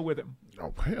want to go with him.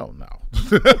 Oh, hell no.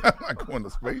 I'm not going to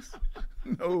space.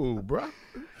 No, bro.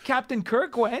 Captain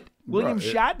Kirk went. William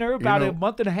Shatner about a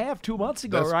month and a half, 2 months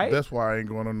ago, right? That's why I ain't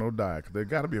going on no diet, because there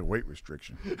got to be a weight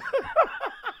restriction.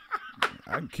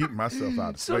 I can keep myself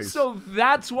out of space. So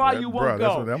that's why you won't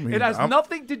go. It has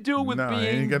nothing to do with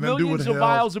being millions of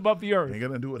miles above the earth. Ain't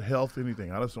got nothing to do with health or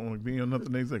anything. I just don't want to be on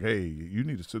nothing. It's like, hey, you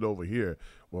need to sit over here.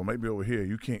 Well, maybe over here.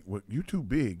 You can't. Well, you too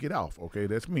big. Get off. Okay,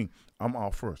 that's me. I'm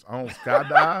off first. I don't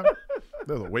skydive.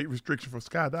 There's a weight restriction for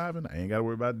skydiving. I ain't got to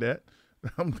worry about that.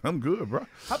 I'm good, bro.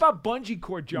 How about bungee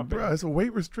cord jumping? Bro, it's a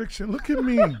weight restriction. Look at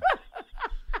me.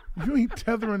 You ain't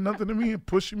tethering nothing to me and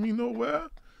pushing me nowhere.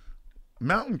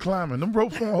 Mountain climbing, them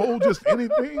ropes won't hold just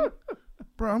anything.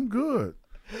 Bro, I'm good.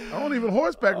 I don't even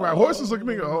horseback ride. Horses look at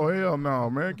me and go, oh, hell no,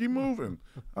 man. Keep moving.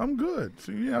 I'm good.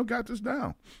 See, I've got this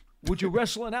down. Would you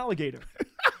wrestle an alligator?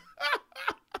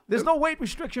 There's no weight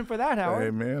restriction for that, Howard.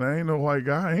 Hey, man, I ain't no white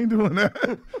guy. I ain't doing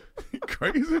that. You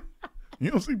crazy?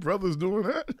 You don't see brothers doing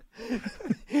that?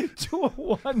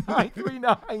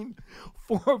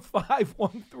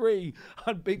 201-939-4513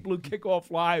 on Big Blue Kickoff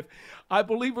Live. I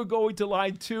believe we're going to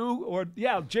line 2,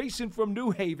 Jason from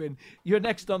New Haven. You're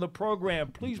next on the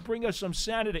program. Please bring us some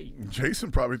sanity.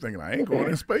 Jason probably thinking, I ain't going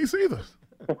in space either.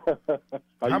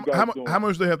 How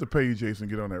much do they have to pay you, Jason,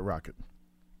 to get on that rocket?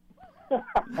 You're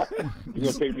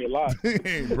going to pay me a lot.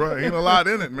 Bro, ain't a lot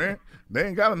in it, man. They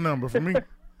ain't got a number for me.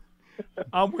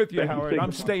 I'm with you, Howard.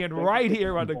 I'm staying right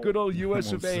here on the good old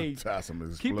U.S. of A.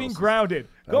 Keeping grounded.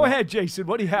 Go ahead, Jason.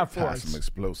 What do you have for us? Some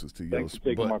explosives to your Thanks for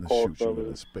taking my call,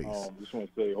 fellas. Space. Just want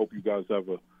to say, hope you guys have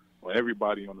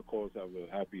everybody on the calls have a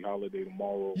happy holiday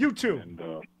tomorrow. You too. And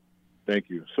thank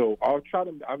you. So I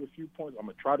have a few points. I'm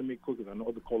going to try to make quick because I know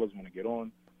other callers want to get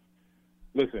on.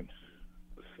 Listen,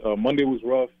 Monday was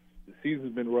rough. The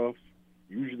season's been rough.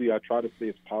 Usually I try to stay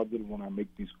as positive when I make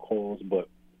these calls, but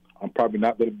I'm probably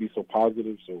not going to be so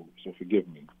positive, so forgive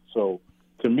me. So,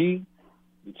 to me,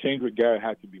 the change with Garrett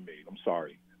had to be made. I'm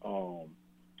sorry.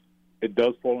 It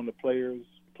does fall on the players.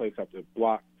 Players have to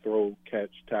block, throw,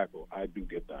 catch, tackle. I do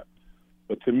get that.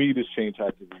 But to me, this change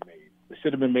had to be made. It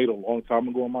should have been made a long time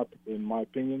ago, in my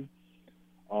opinion.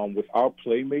 With our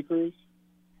playmakers,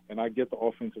 and I get the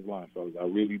offensive line, fellas. I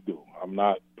really do. I'm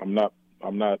not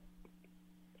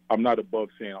above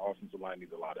saying our offensive line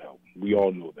needs a lot of help. We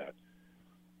all know that.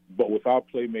 But with our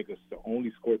playmakers to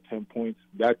only score 10 points,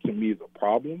 that to me is a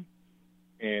problem,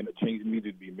 and a change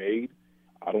needed to be made.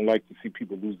 I don't like to see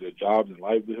people lose their jobs and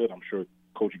livelihood. I'm sure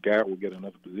Coach Garrett will get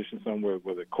another position somewhere,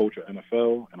 whether coach or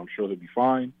NFL, and I'm sure he'll be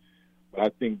fine. But I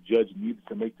think Judge needed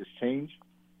to make this change.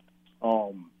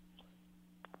 And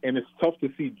it's tough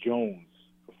to see Jones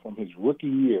from his rookie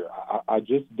year. I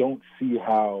just don't see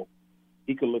how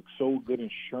he could look so good in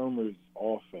Shurmur's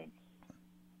offense.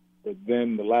 But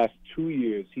then the last 2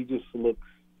 years, he just looks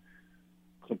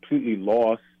completely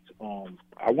lost.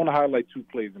 I want to highlight 2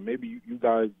 plays, and maybe you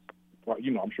guys,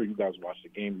 I'm sure you guys watched the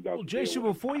game. Well, Jason,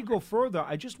 before you go further,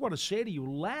 I just want to say to you,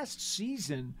 last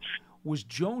season was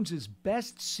Jones's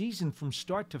best season from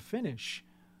start to finish.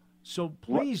 So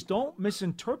please don't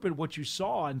misinterpret what you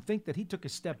saw and think that he took a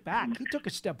step back. He took a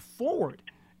step forward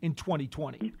in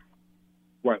 2020.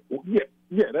 Right. Well, yeah,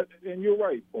 and you're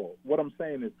right, Paul. What I'm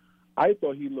saying is, I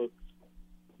thought he looked,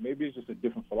 maybe it's just a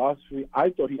different philosophy. I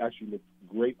thought he actually looked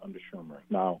great under Shurmur.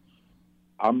 Now,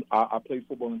 I played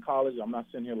football in college. I'm not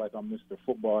sitting here like I'm Mr.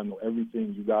 Football. I know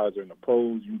everything. You guys are in the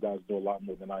pros. You guys do a lot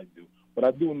more than I do. But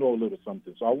I do know a little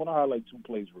something. So I want to highlight 2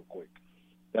 plays real quick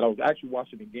that I was actually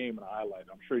watching the game and I highlighted.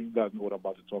 I'm sure you guys know what I'm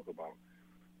about to talk about.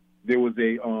 There was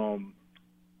it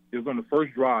was on the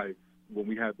first drive when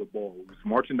we had the ball. It was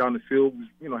marching down the field.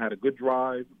 Had a good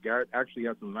drive. Garrett actually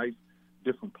had some nice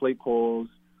different play calls,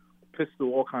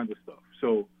 pistol, all kinds of stuff.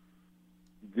 So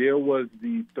there was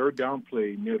the third down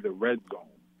play near the red zone.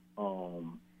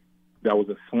 That was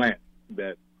a slant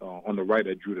that on the right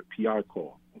that drew the PI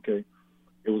call. Okay,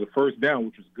 it was a first down,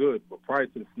 which was good. But prior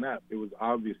to the snap, it was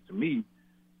obvious to me.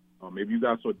 Maybe you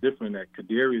guys saw different that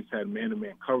Kadarius had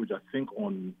man-to-man coverage. I think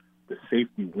on the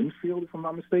safety Winfield, if I'm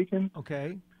not mistaken.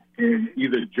 Okay. And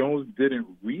either Jones didn't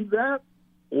read that,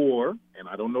 or, and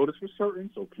I don't know this for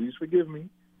certain, so please forgive me,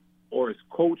 or is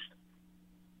coached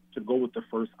to go with the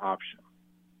first option.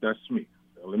 That's me.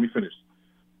 Let me finish.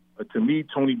 To me,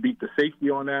 Tony beat the safety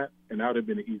on that, and that would have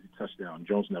been an easy touchdown.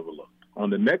 Jones never looked.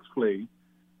 On the next play,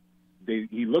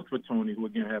 he looked for Tony, who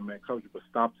again had man coverage, but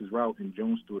stopped his route, and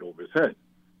Jones threw it over his head.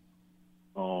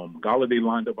 Galladay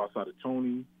lined up outside of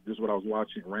Tony. This is what I was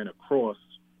watching. Ran across.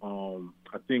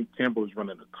 I think Tampa was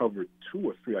running a cover 2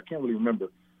 or 3. I can't really remember.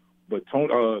 But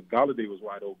Galladay was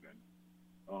wide open.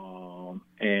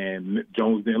 And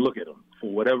Jones didn't look at him.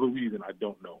 For whatever reason, I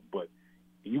don't know. But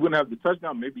he wouldn't have the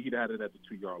touchdown. Maybe he'd had it at the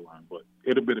 2-yard line. But it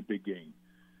would have been a big game.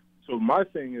 So my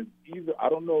thing is, either I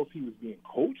don't know if he was being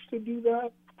coached to do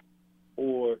that,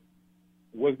 or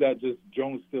was that just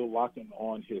Jones still locking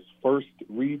on his first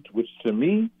read, which to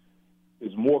me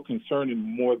is more concerning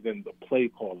more than the play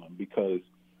calling, because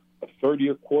a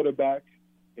third-year quarterback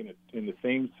in the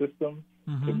same system,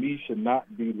 to me, should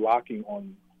not be locking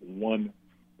on one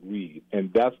read.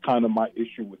 And that's kind of my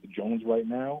issue with Jones right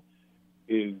now,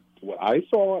 is what I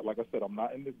saw. Like I said, I'm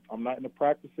not in the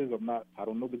practices. I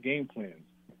don't know the game plans.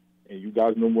 And you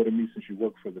guys know more than me since you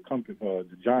work for the company,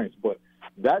 the Giants. But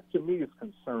that to me is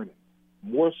concerning,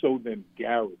 more so than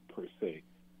Garrett per se.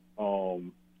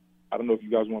 I don't know if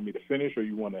you guys want me to finish or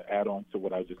you want to add on to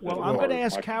what I just said. Well, I'm going to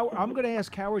ask Howard. I'm going to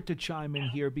ask Howard to chime in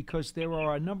here, because there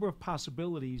are a number of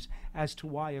possibilities as to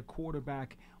why a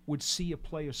quarterback would see a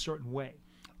play a certain way.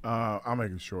 I'll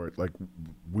make it short. Like,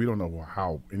 we don't know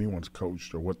how anyone's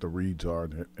coached or what the reads are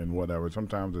and whatever.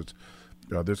 Sometimes it's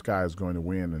this guy is going to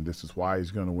win, and this is why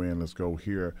he's going to win. Let's go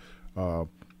here.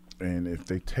 And if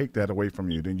they take that away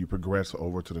from you, then you progress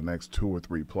over to the next 2 or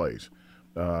 3 plays.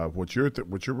 What you're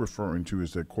referring to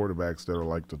is the quarterbacks that are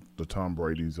like the Tom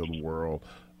Brady's of the world,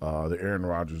 the Aaron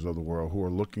Rodgers of the world, who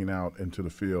are looking out into the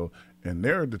field, and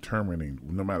they're determining,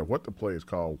 no matter what the play is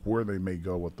called, where they may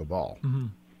go with the ball. Mm-hmm.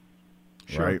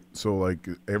 Sure. Right? So, like,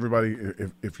 everybody,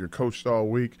 if you're coached all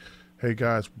week, hey,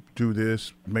 guys, do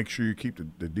this. Make sure you keep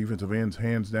the defensive ends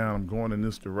hands down. I'm going in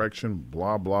this direction,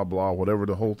 blah, blah, blah, whatever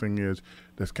the whole thing is.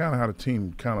 That's kind of how the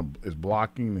team kind of is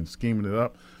blocking and scheming it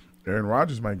up. Aaron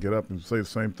Rodgers might get up and say the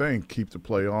same thing, keep the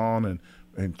play on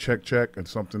and check and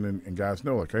something, and guys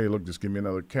know, like, hey, look, just give me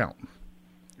another count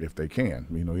if they can.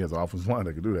 You know, he has an offensive line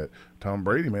that can do that. Tom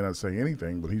Brady may not say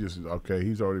anything, but he just, okay,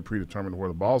 he's already predetermined where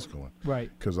the ball's going. Right.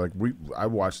 Because, like, I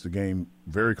watched the game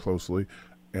very closely,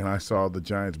 and I saw the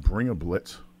Giants bring a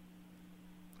blitz.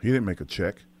 He didn't make a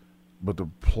check, but the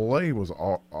play was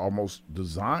almost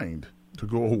designed to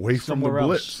go away somewhere from the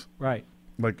blitz. Else. Right.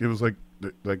 Like, it was like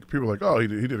people were like, oh, he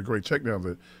did a great check down.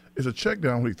 But it's a check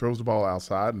down when he throws the ball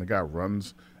outside and the guy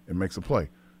runs and makes a play.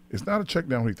 It's not a check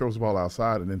down when he throws the ball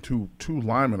outside and then two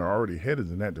linemen are already headed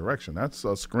in that direction. That's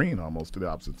a screen almost to the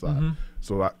opposite side. Mm-hmm.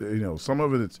 So, some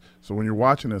of it so when you're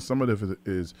watching this, some of it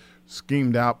is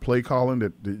schemed out play calling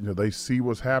that they see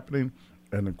what's happening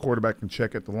and the quarterback can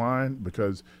check at the line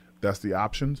because that's the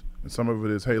options. And some of it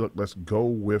is, hey, look, let's go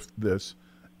with this.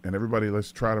 And everybody,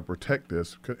 let's try to protect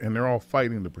this. And they're all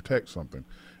fighting to protect something.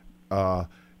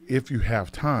 If you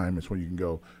have time, it's when you can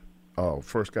go, oh,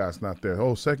 first guy's not there.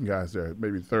 Oh, second guy's there.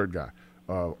 Maybe the third guy.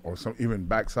 Or some even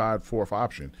backside fourth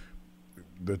option.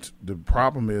 The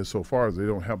problem is so far as they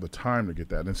don't have the time to get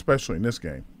that, and especially in this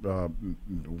game.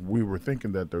 We were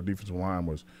thinking that their defensive line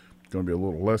was going to be a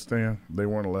little less than. They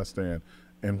weren't a less than.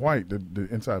 And White, the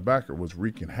inside backer, was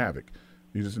wreaking havoc.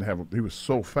 He was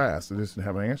so fast, they just didn't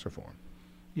have an answer for him.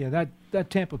 Yeah, that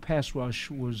Tampa pass rush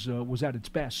was at its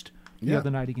best the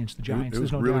other night against the Giants. It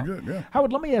was There's no really doubt. good, yeah.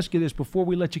 Howard, let me ask you this before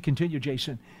we let you continue,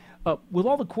 Jason. With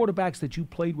all the quarterbacks that you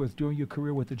played with during your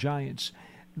career with the Giants,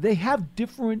 they have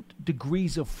different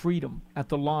degrees of freedom at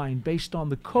the line based on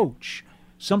the coach.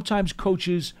 Sometimes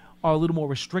coaches are a little more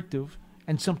restrictive,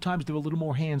 and sometimes they're a little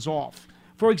more hands-off.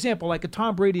 For example, like a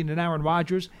Tom Brady and an Aaron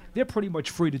Rodgers, they're pretty much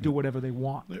free to do whatever they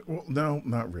want. Well, no,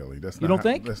 not really. You don't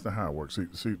think? That's not how it works.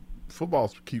 See, football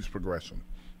keeps progression.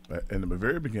 In the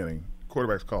very beginning,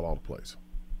 quarterbacks call all the plays.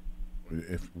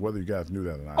 Whether you guys knew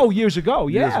that or not. Oh, years ago,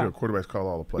 yeah. Years ago, quarterbacks call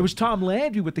all the plays. It was Tom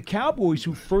Landry with the Cowboys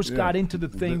who first got into the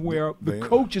thing where the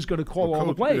coach is going to call all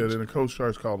the plays. Yeah, then the coach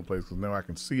starts calling the plays because now I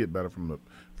can see it better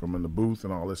from in the booth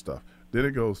and all this stuff. Then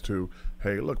it goes to,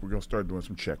 hey, look, we're going to start doing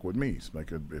some check with me's.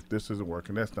 Like, if this isn't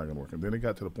working, that's not going to work. And then it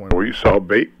got to the point where you saw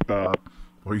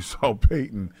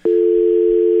Peyton.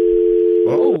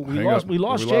 We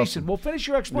lost Jason. We'll finish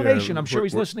your explanation. I'm sure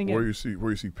he's listening in. Where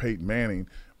you see Peyton Manning,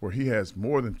 where he has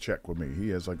more than check with me. He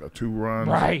has like a 2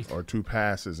 runs or 2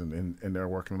 passes, and they're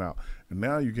working it out. And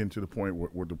now you get to the point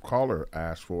where the caller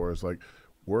asked for is like,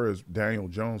 where is Daniel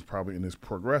Jones probably in this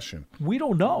progression? We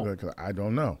don't know. I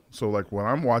don't know. So, like, when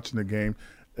I'm watching the game,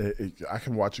 I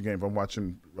can watch a game. If I'm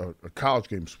watching a college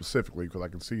game specifically because I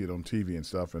can see it on TV and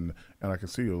stuff, and I can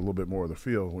see a little bit more of the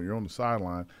field. When you're on the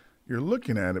sideline, you're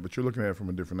looking at it, but you're looking at it from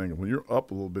a different angle. When you're up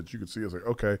a little bit, you can see it's like,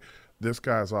 okay, this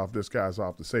guy's off,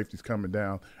 the safety's coming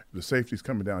down. If the safety's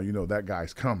coming down, you know that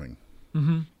guy's coming.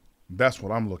 Mm-hmm. That's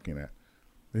what I'm looking at.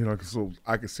 So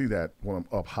I can see that when I'm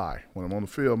up high. When I'm on the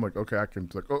field, I'm like, okay, I can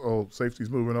like, safety's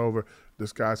moving over.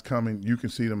 This guy's coming. You can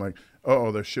see them like,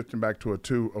 they're shifting back to a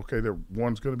 2. Okay,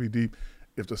 one's going to be deep.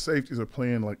 If the safeties are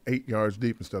playing like 8 yards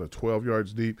deep instead of 12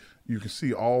 yards deep, you can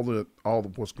see all the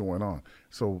what's going on.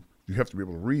 So you have to be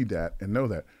able to read that and know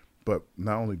that. But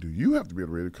not only do you have to be able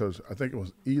to read it, because I think it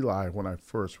was Eli when I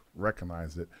first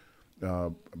recognized it,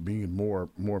 being more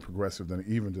progressive than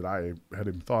even that I had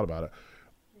even thought about it.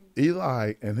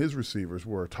 Eli and his receivers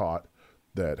were taught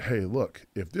that, hey, look,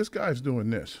 if this guy's doing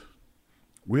this,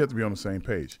 we have to be on the same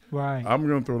page. Right. I'm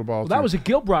going to throw the ball. Well, that was a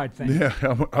Gilbride thing. Yeah,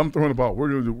 I'm throwing the ball.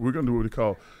 We're going to do what we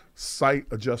call sight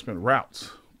adjustment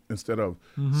routes instead of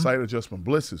sight adjustment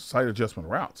blitzes, sight adjustment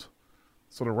routes.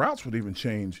 So the routes would even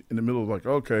change in the middle of like,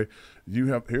 okay,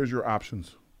 here's your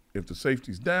options. If the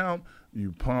safety's down,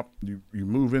 you pump, you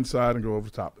move inside and go over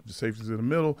the top. If the safety's in the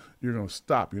middle, you're going to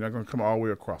stop. You're not going to come all the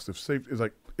way across. If safety is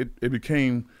like, it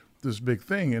became this big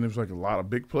thing, and it was like a lot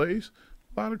of big plays,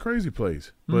 a lot of crazy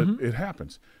plays, but it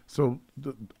happens. So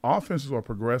the offenses are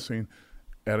progressing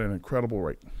at an incredible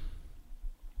rate.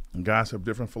 And guys have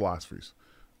different philosophies.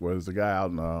 Whether it's a guy out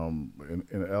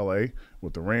in L.A.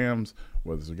 with the Rams,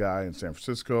 whether it's a guy in San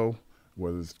Francisco,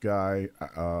 whether it's guy,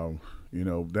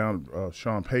 down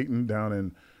Sean Payton down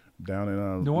in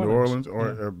New Orleans,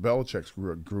 or Belichick's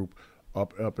group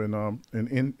up in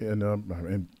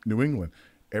New England.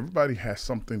 Everybody has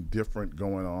something different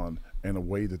going on and a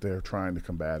way that they're trying to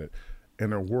combat it,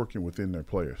 and they're working within their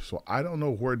players. So I don't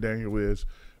know where Daniel is,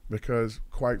 because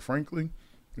quite frankly,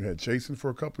 you had Jason for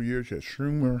a couple of years, you had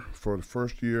Schumer for the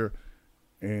first year,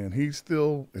 and he's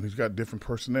got different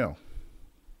personnel,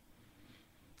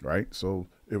 right? So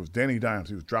it was Danny Dimes.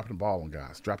 He was dropping the ball on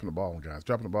guys.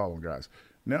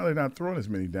 Now they're not throwing as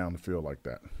many down the field like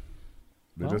that.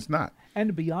 They're just not. And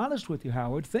to be honest with you,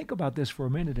 Howard, think about this for a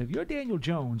minute. If you're Daniel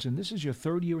Jones and this is your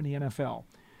third year in the NFL,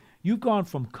 you've gone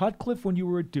from Cutcliffe when you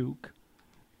were at Duke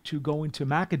to going to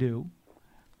McAdoo,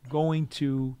 going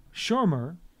to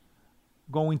Shermer,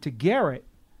 going to Garrett,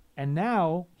 and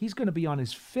now he's going to be on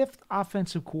his 5th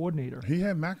offensive coordinator. He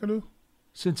had McAdoo?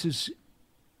 Since his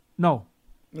 – no,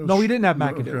 he didn't have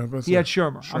McAdoo. Okay, he had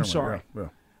Shermer. I'm sorry. Yeah.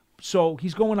 So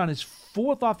he's going on his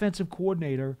 4th offensive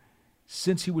coordinator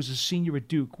since he was a senior at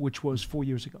Duke, which was 4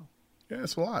 years ago. Yeah,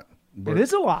 it's a lot. It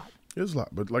is a lot. It is a lot.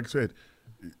 But like I said,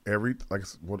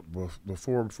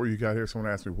 before you got here,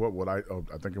 someone asked me what would I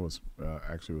think it was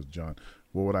actually it was John.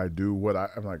 What would I do?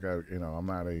 I'm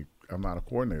not a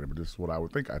coordinator, but this is what I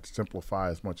would think. I'd simplify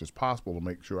as much as possible to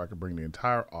make sure I could bring the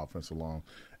entire offense along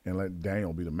and let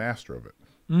Daniel be the master of it.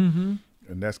 Mm-hmm.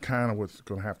 And that's kind of what's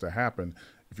going to have to happen.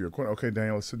 If you're a coordinator, okay,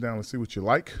 Daniel, let's sit down. Let's see what you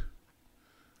like.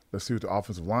 Let's see what the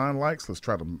offensive line likes. Let's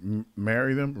try to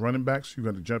marry them. Running backs, you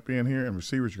got to jump in here, and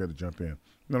receivers, you got to jump in.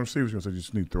 No, receivers, you're going to say, you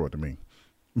just need to throw it to me.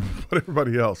 But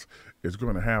everybody else is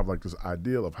going to have like this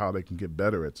ideal of how they can get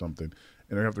better at something,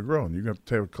 and they have to grow. And you're going to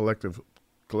take a collective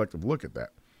look at that.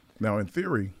 Now, in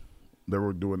theory, they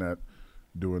were doing that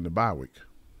during the bye week,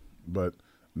 but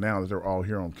now that they're all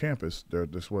here on campus,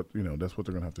 that's what they're going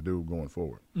to have to do going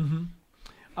forward. Mm-hmm.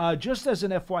 Just as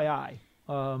an FYI,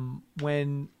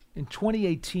 when in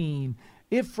 2018,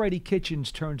 if Freddie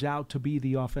Kitchens turns out to be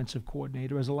the offensive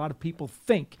coordinator, as a lot of people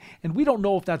think, and we don't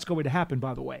know if that's going to happen,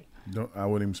 by the way. I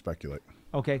wouldn't even speculate.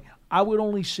 Okay. I would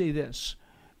only say this.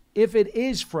 If it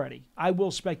is Freddie, I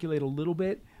will speculate a little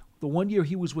bit. The 1 year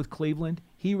he was with Cleveland,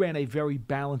 he ran a very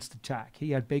balanced attack.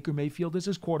 He had Baker Mayfield as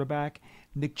his quarterback.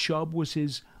 Nick Chubb was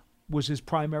his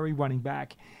primary running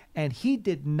back. And he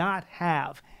did not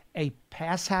have a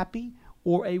pass-happy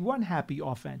or a run-happy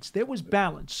offense. There was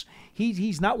balance.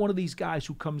 He's not one of these guys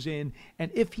who comes in,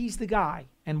 and if he's the guy,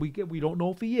 and we don't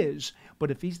know if he is, but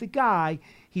if he's the guy,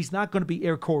 he's not going to be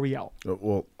Air Coryell.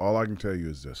 Well, all I can tell you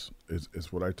is this,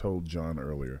 is what I told John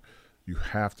earlier. You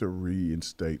have to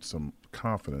reinstate some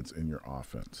confidence in your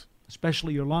offense.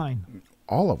 Especially your line.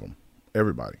 All of them.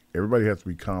 Everybody. Everybody has to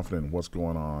be confident in what's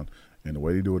going on, and the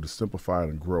way to do it is simplify it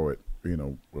and grow it.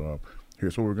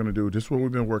 Here's what we're going to do. This is what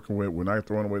we've been working with. We're not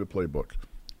throwing away the playbook.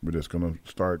 We're just going to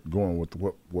start going with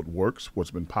what works, what's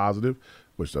been positive,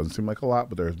 which doesn't seem like a lot,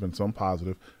 but there's been some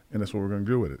positive, and that's what we're going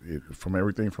to do with it. From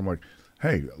everything from like,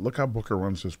 hey, look how Booker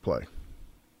runs this play.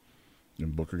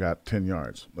 And Booker got 10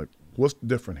 yards. Like, what's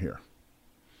different here?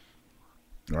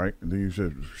 All right? And then you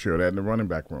should share that in the running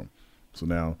back room. So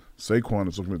now Saquon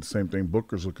is looking at the same thing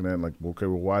Booker's looking at, like, okay,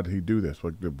 well, why did he do this?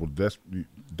 Like, well, that's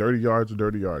dirty yards are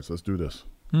dirty yards. Let's do this.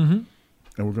 Mm-hmm.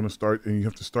 And we're going to start, and you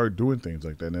have to start doing things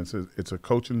like that. And it's a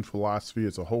coaching philosophy.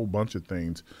 It's a whole bunch of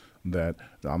things that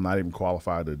I'm not even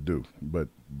qualified to do, but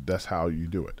that's how you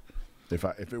do it. If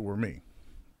it were me,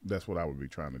 that's what I would be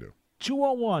trying to do.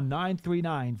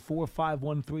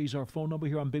 201-939-4513 is our phone number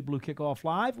here on Big Blue Kickoff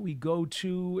Live. We go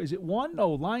to, is it one?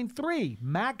 No, line 3.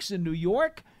 Max in New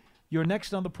York. You're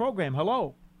next on the program.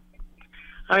 Hello.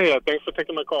 Hi, thanks for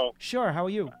taking my call. Sure, how are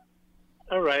you?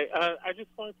 All right. I just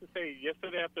wanted to say,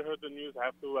 yesterday after I heard the news, I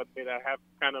have to admit I have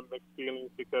kind of mixed feelings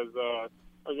because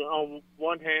on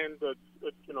one hand, I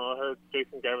heard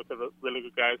Jason Garrett's a really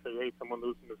good guy, so he hates someone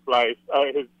losing his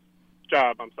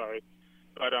job, I'm sorry.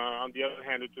 But on the other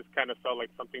hand, it just kind of felt like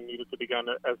something needed to be done,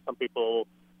 as some people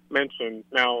mentioned.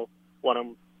 Now, what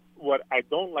I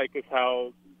don't like is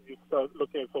how you start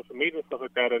looking at social media and stuff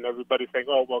like that, and everybody's saying,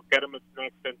 oh, well, get him as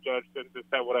next and judge and this,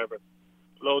 that, whatever.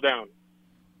 Slow down.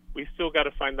 We still got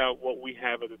to find out what we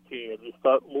have as a team. If you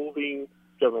start moving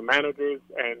general managers,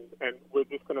 and we're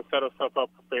just going to set ourselves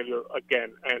up for failure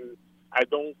again. And I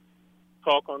don't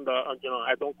talk on the,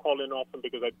 I don't call in often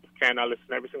because I just cannot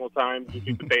listen every single time,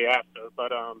 usually the day after.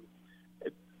 But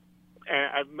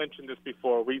and I've mentioned this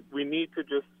before. We need to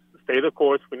just stay the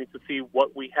course. We need to see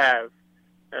what we have.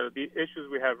 The issues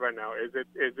we have right now, is it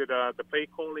the play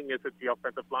calling? Is it the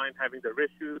offensive line having their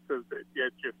issues? Is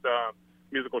it just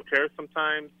musical chairs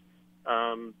sometimes?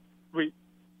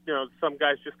 some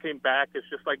guys just came back. It's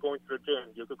just like going to the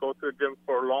gym. You could go to the gym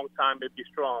for a long time and be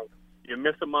strong. You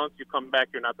miss a month, you come back,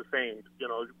 you're not the same.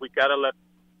 We got to let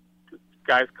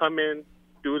guys come in,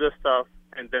 do the stuff,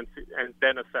 and then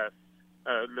assess.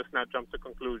 Let's not jump to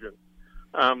conclusions.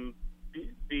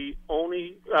 The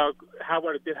only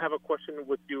Howard, I did have a question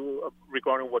with you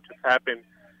regarding what just happened.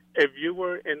 If you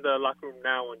were in the locker room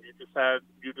now and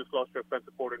you just lost your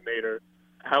offensive coordinator,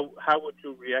 how would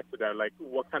you react to that? Like,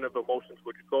 what kind of emotions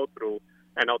would you go through?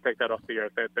 And I'll take that off the air.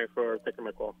 Thanks for taking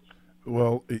my call.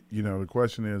 Well, the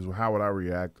question is, how would I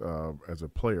react as a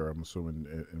player, I'm assuming,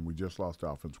 and we just lost the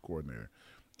offensive coordinator.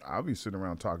 I'll be sitting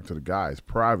around talking to the guys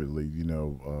privately.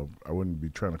 I wouldn't be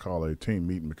trying to call a team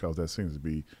meeting because that seems to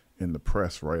be in the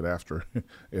press right after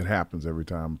it happens every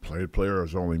time.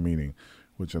 Players only meeting,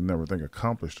 which I never think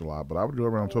accomplished a lot. But I would go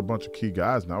around to a bunch of key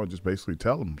guys, and I would just basically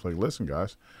tell them, like, listen,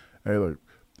 guys, hey, look,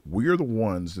 we're the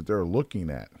ones that they're looking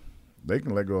at. They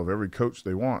can let go of every coach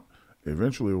they want.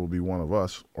 Eventually it will be one of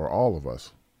us or all of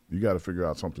us. You got to figure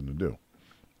out something to do.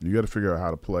 You got to figure out how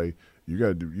to play. You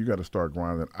got to start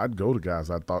grinding. I'd go to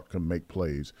guys I thought could make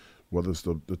plays, whether it's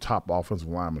the top offensive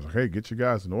linemen. Like, hey, get your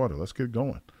guys in order. Let's get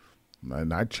going.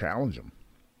 And I challenge them.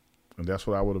 And that's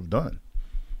what I would have done.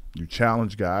 You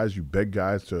challenge guys. You beg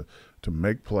guys to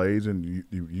make plays, and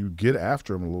you get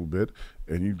after them a little bit.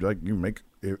 And you make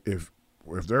if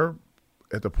they're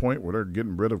at the point where they're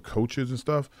getting rid of coaches and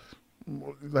stuff,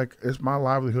 like, it's my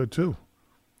livelihood too.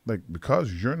 Like,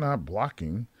 because you're not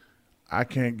blocking, I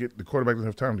can't get the quarterback doesn't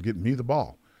have time to get me the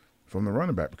ball from the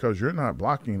running back. Because you're not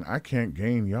blocking, I can't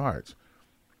gain yards.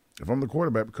 If I'm the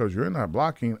quarterback, because you're not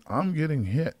blocking, I'm getting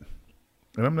hit.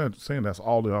 And I'm not saying that's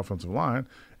all the offensive line.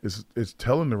 It's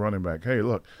telling the running back, hey,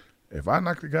 look, if I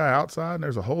knock the guy outside and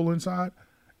there's a hole inside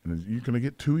and you're going to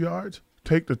get 2 yards,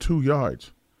 take the 2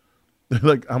 yards.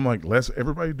 I'm like, let's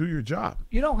everybody do your job.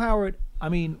 Howard, I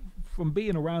mean, from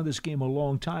being around this game a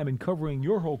long time and covering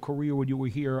your whole career when you were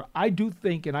here, I do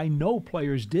think, and I know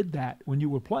players did that when you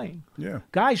were playing. Yeah.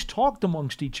 Guys talked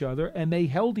amongst each other, and they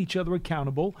held each other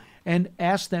accountable and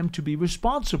asked them to be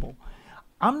responsible.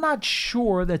 I'm not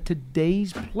sure that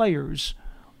today's players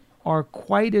are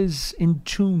quite as in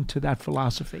tune to that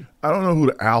philosophy. I don't know who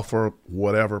the alpha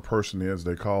whatever person is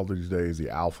they call these days, the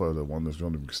alpha, the one that's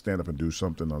going to stand up and do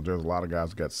something. There's a lot of guys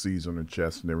that got C's on their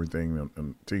chest and everything,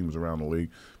 and teams around the league.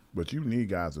 But you need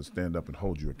guys to stand up and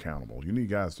hold you accountable. You need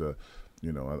guys to,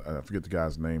 I forget the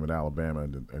guy's name at Alabama,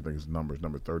 and I think his number is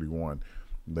number 31.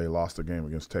 They lost the game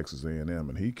against Texas A&M,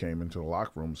 and he came into the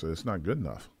locker room and said, it's not good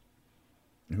enough.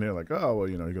 And they're like, oh, well,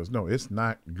 he goes, no, it's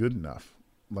not good enough.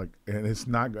 And it's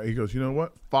not – he goes, you know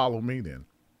what? Follow me then.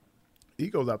 He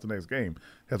goes out the next game,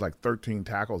 has like 13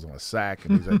 tackles and a sack,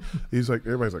 and he's like,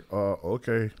 everybody's like,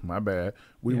 okay, my bad.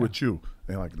 We with you.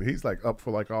 And he's up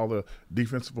for all the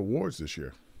defensive awards this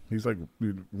year. He's like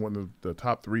one of the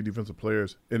top 3 defensive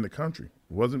players in the country.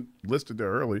 Wasn't listed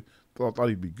there early. Thought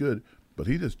he'd be good, but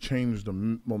he just changed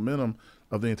the momentum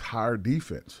of the entire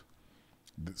defense.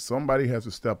 Somebody has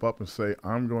to step up and say,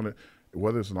 I'm going to,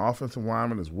 whether it's an offensive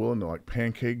lineman that's willing to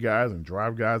pancake guys and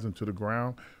drive guys into the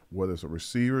ground, whether it's a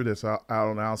receiver that's out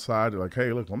on the outside, they're like,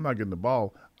 hey, look, I'm not getting the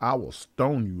ball. I will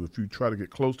stone you if you try to get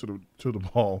close to the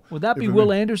ball. Would that be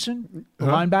Will Anderson, the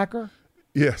linebacker?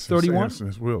 Yes, 31.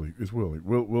 It's Willie. It's Willie.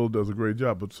 Will does a great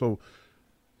job. But so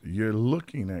you're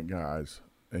looking at guys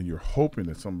and you're hoping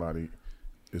that somebody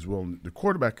is willing. The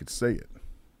quarterback could say it.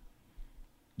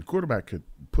 The quarterback could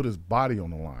put his body on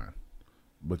the line,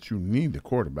 but you need the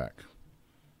quarterback.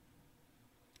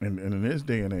 And in this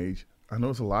day and age, I know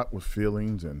it's a lot with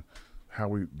feelings and how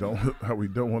we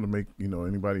don't want to make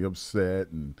anybody upset,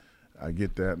 and I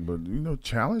get that, but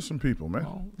challenge some people, man.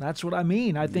 Well, that's what I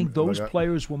mean. I think those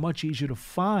players were much easier to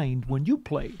find when you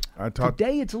played.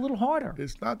 Today it's a little harder.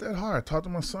 It's not that hard. I talk to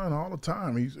my son all the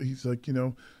time. He's like,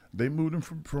 they moved him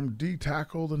from D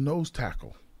tackle to nose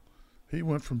tackle. He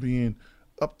went from being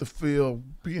up the field,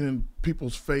 being in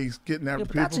people's face, getting after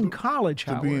people. That's in college,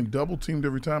 to Howard. being double teamed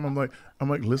every time. I'm like,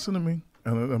 listen to me,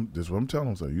 and this is what I'm telling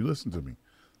him. So you listen to me.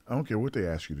 I don't care what they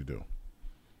ask you to do.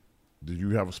 Do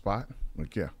you have a spot?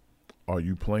 Like, yeah. Are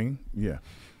you playing? Yeah.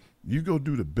 You go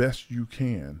do the best you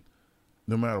can,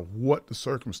 no matter what the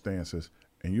circumstances,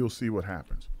 and you'll see what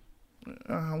happens.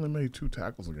 I only made 2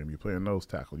 tackles a game. You're playing nose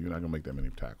tackle. You're not going to make that many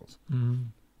tackles. Mm-hmm.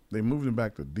 They moved him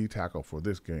back to D tackle for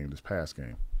this past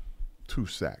game. 2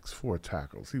 sacks, 4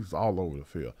 tackles. He was all over the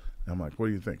field. And I'm like, what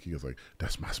do you think? He was like,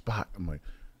 that's my spot. I'm like,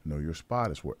 no, your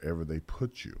spot is wherever they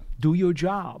put you. Do your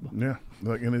job. Yeah.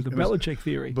 The Belichick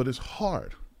theory. But it's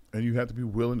hard. And you have to be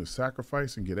willing to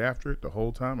sacrifice and get after it the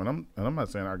whole time. And I'm not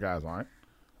saying our guys aren't.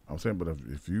 I'm saying, but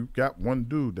if you got one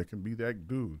dude that can be that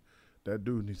dude that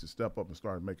dude needs to step up and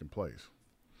start making plays.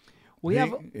 He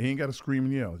ain't got to scream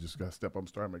and yell. Just got to step up and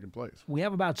start making plays. We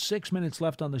have about 6 minutes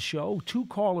left on the show. 2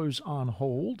 callers on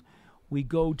hold. We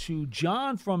go to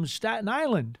John from Staten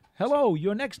Island. Hello,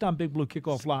 you're next on Big Blue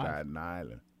Kickoff Live. Staten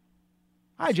Island.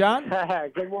 Hi, John.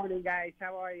 Good morning, guys.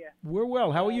 How are you? We're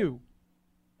well. How are you?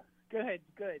 Good.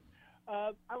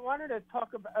 I wanted to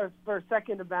talk about, for a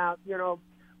second about,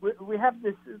 we have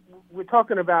this, we're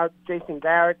talking about Jason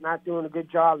Garrett not doing a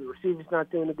good job, the receivers not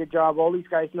doing a good job, all these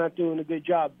guys not doing a good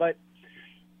job. But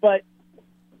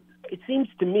it seems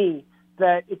to me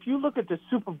that if you look at the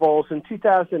Super Bowls in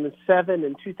 2007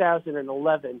 and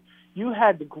 2011, you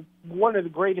had one of the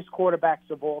greatest quarterbacks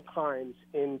of all times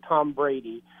in Tom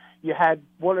Brady. You had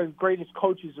one of the greatest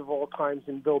coaches of all times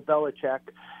in Bill Belichick.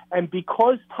 And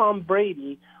because Tom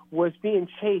Brady was being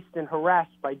chased and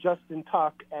harassed by Justin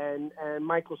Tuck and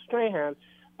Michael Strahan,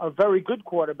 a very good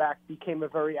quarterback became a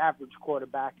very average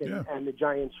quarterback, and the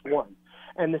Giants won.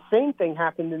 And the same thing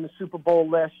happened in the Super Bowl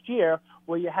last year,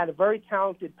 where you had a very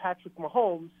talented Patrick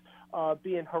Mahomes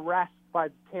being harassed by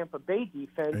the Tampa Bay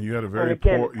defense. And you had a very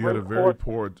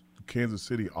poor Kansas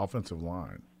City offensive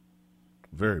line.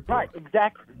 Very poor. Right,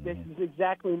 exactly. This is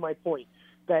exactly my point.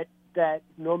 That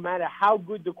no matter how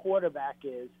good the quarterback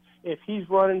is, if he's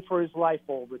running for his life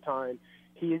all the time,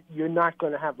 you're not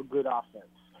going to have a good offense.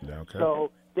 Yeah, okay.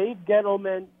 So Dave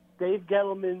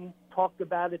Gettleman talked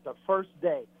about it the first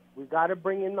day. We got to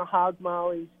bring in the hog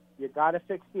mollies. You got to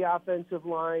fix the offensive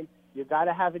line. You got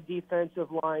to have a defensive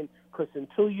line, because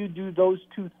until you do those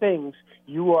 2 things,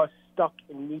 you are stuck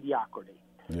in mediocrity.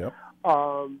 Yep.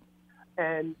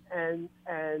 And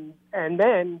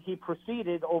then he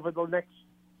proceeded over the next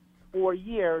 4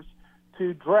 years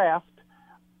to draft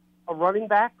a running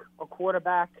back, a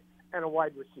quarterback, and a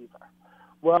wide receiver.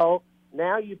 Well,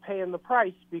 now you're paying the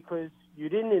price because you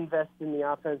didn't invest in the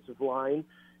offensive line.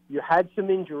 You had some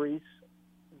injuries.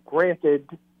 Granted,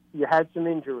 you had some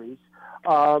injuries.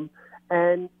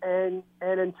 And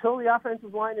until the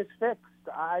offensive line is fixed,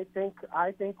 I think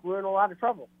we're in a lot of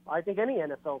trouble. I think any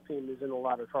NFL team is in a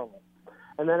lot of trouble.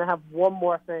 And then I have one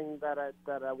more thing that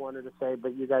I wanted to say,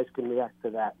 but you guys can react to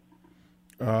that.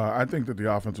 I think that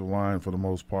the offensive line, for the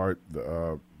most part,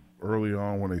 early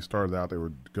on when they started out, they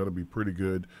were going to be pretty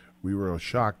good. We were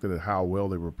shocked at how well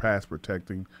they were pass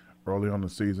protecting early on in the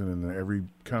season, and in every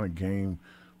kind of game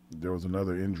there was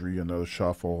another injury, another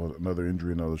shuffle, another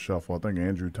injury, another shuffle. I think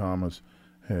Andrew Thomas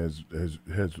has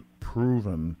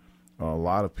proven a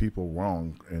lot of people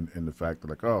wrong in the fact that,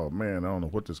 like, oh, man, I don't know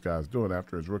what this guy's doing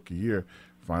after his rookie year,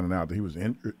 finding out that he was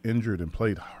injured and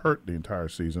played hurt the entire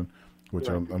season, which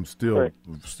I'm still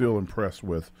impressed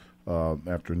with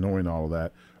after knowing all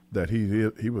of that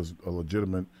he was a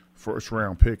legitimate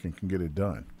first-round pick and can get it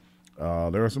done.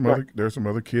 There are some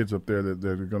other kids up there that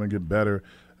are going to get better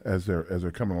as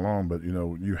they're coming along, but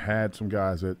you had some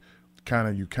guys that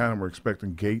you kind of were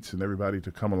expecting Gates and everybody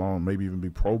to come along, maybe even be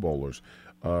Pro Bowlers,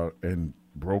 and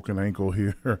broken ankle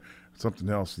here, something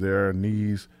else there,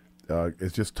 knees.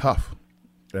 It's just tough,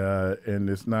 and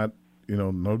it's not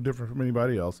no different from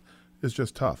anybody else. It's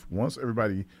just tough. Once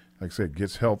everybody, like I said,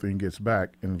 gets healthy and gets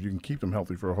back, and if you can keep them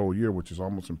healthy for a whole year, which is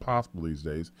almost impossible these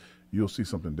days, you'll see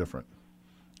something different.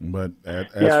 But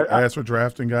as for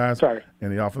drafting guys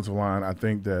and the offensive line, I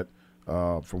think that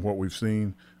from what we've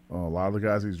seen, a lot of the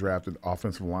guys he's drafted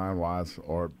offensive line-wise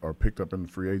or picked up in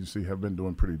free agency have been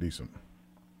doing pretty decent.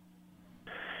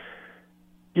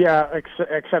 Yeah,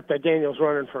 except that Daniel's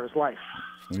running for his life.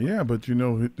 Yeah, but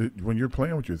when you're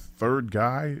playing with your third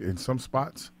guy in some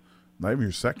spots, not even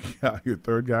your second guy, your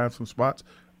third guy in some spots,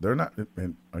 they're not.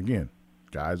 And again,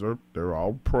 they're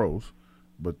all pros,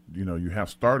 but you have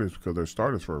starters because they're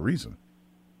starters for a reason.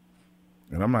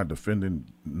 And I'm not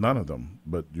defending none of them,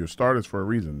 but you're starters for a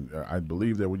reason. I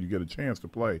believe that when you get a chance to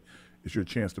play, it's your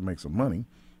chance to make some money.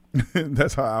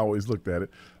 That's how I always looked at it.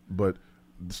 But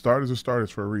starters are starters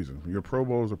for a reason. Your Pro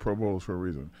Bowls are Pro Bowls for a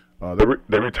reason.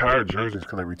 They retired jerseys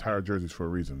because they retired jerseys for a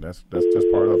reason. That's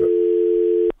part of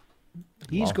it.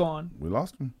 He's gone. We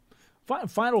lost him.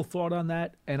 Final thought on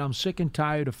that, and I'm sick and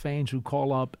tired of fans who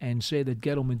call up and say that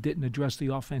Gettleman didn't address the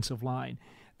offensive line.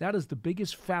 That is the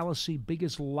biggest fallacy,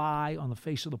 biggest lie on the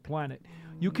face of the planet.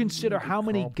 You consider how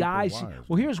many guys.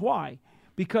 Well, here's why.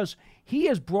 Because he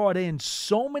has brought in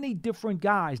so many different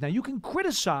guys. Now, you can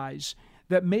criticize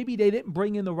that maybe they didn't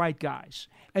bring in the right guys.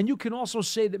 And you can also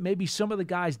say that maybe some of the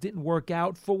guys didn't work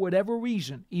out for whatever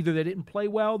reason. Either they didn't play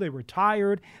well, they were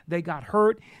tired, they got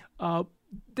hurt.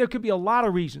 There could be a lot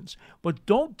of reasons. But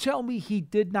don't tell me he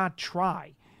did not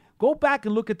try. Go back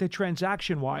and look at the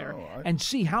transaction wire and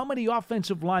see how many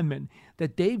offensive linemen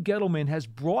that Dave Gettleman has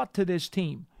brought to this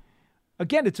team.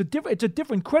 Again, it's a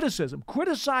different criticism.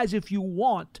 Criticize if you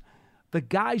want the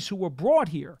guys who were brought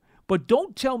here, but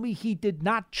don't tell me he did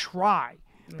not try,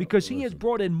 because he has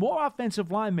brought in more offensive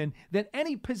linemen than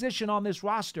any position on this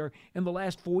roster in the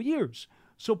last 4 years.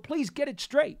 So please get it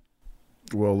straight.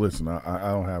 Well, listen,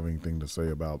 I don't have anything to say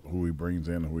about who he brings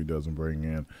in and who he doesn't bring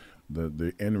in.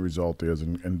 The end result is,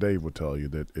 and Dave will tell you,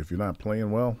 that if you're not playing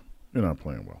well, you're not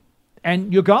playing well.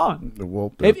 And you're gone.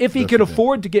 Well, if he could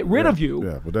afford to get rid of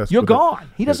you, you're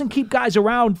gone. He doesn't keep guys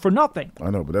around for nothing.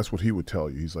 I know, but that's what he would tell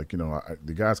you. He's like,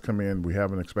 the guys come in, we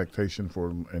have an expectation for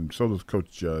them, and so does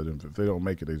Coach Judd. And if they don't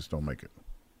make it, they just don't make it.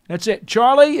 That's it.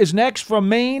 Charlie is next from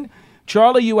Maine.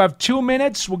 Charlie, you have 2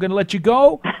 minutes. We're going to let you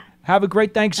go. Have a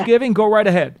great Thanksgiving. Go right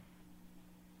ahead.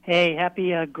 Hey,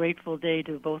 happy Grateful Day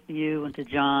to both of you and to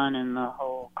John and the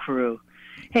whole crew.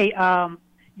 Hey,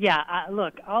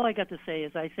 look, all I got to say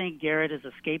is I think Garrett is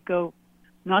a scapegoat.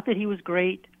 Not that he was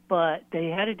great, but they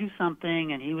had to do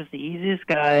something, and he was the easiest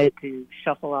guy to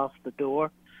shuffle off the door.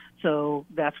 So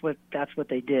that's what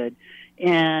they did.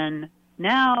 And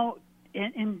now,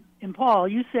 and Paul,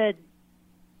 you said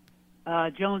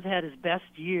Jones had his best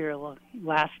year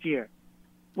last year.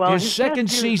 Well, his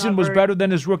second season was better than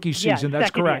his rookie season.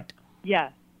 That's correct.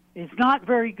 Yeah. It's not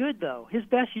very good, though. His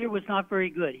best year was not very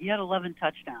good. He had 11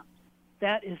 touchdowns.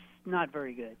 That is not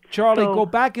very good. Charlie, go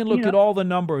back and look at all the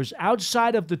numbers.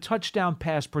 Outside of the touchdown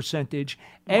pass percentage,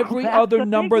 every other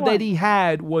number that he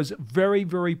had was very,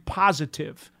 very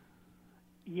positive.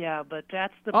 Yeah, but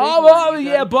that's the big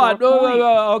one.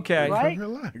 Okay. Right?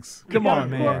 Relax. Come on,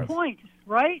 man. Score points,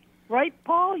 right? Right,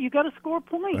 Paul? You got to score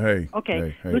points. Hey,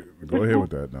 okay. Hey, go ahead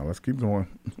with that now. Let's keep going.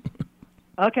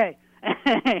 Okay.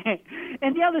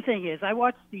 And the other thing is, I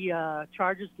watched the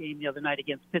Chargers game the other night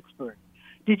against Pittsburgh.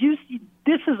 Did you see?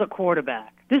 This is a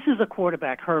quarterback.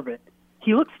 Herbert.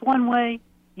 He looks one way,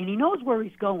 and he knows where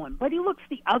he's going, but he looks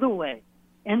the other way,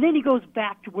 and then he goes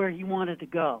back to where he wanted to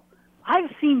go.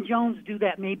 I've seen Jones do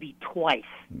that maybe twice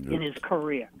in his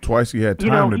career. Twice he had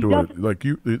time to do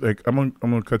it. I'm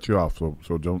gonna cut you off,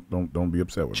 so don't be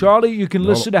upset with me. Charlie, you can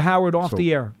listen to Howard off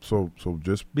the air. So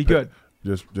just be good.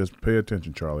 Just pay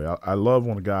attention, Charlie. I love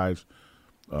when guys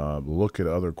look at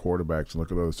other quarterbacks and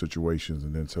look at other situations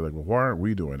and then say, like, well, why aren't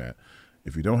we doing that?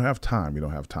 If you don't have time, you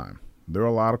don't have time. There are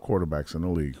a lot of quarterbacks in the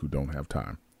league who don't have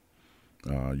time.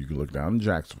 You can look down in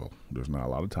Jacksonville. There's not a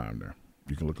lot of time there.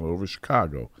 You can look over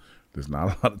Chicago. There's not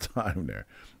a lot of time there.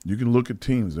 You can look at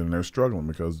teams and they're struggling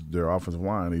because their offensive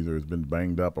line either has been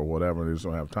banged up or whatever, and they just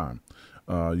don't have time.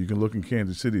 You can look in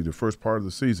Kansas City, the first part of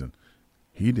the season.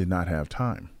 He did not have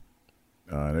time.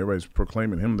 And everybody's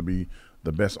proclaiming him to be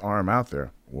the best arm out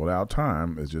there. Without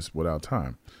time is just without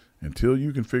time. Until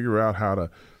you can figure out how to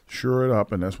shore it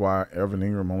up, and that's why Evan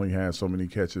Ingram only has so many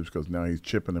catches, because now he's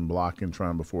chipping and blocking,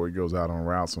 trying before he goes out on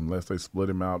routes, unless they split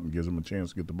him out and gives him a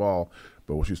chance to get the ball.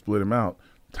 But once you split him out,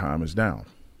 time is down.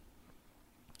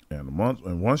 And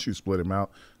once you split him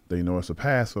out, they know it's a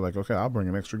pass. So like, okay, I'll bring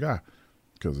an extra guy,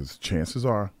 because chances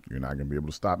are you're not going to be able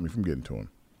to stop me from getting to him.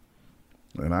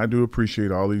 And I do appreciate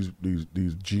all these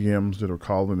GMs that are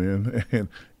calling in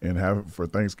and have for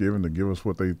Thanksgiving to give us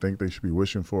what they think they should be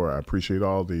wishing for. I appreciate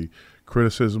all the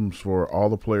criticisms for all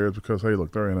the players, because, hey,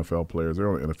 look, they're NFL players. They're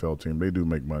on an NFL team. They do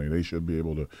make money. They should be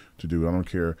able to do. I don't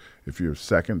care if you're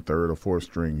second, third, or fourth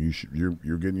string.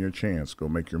 You're getting your chance. Go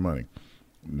make your money.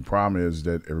 And the problem is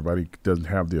that everybody doesn't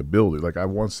have the ability. Like I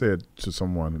once said to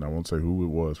someone, and I won't say who it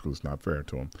was because it's not fair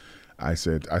to them. I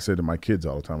said to my kids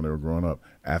all the time when they were growing up,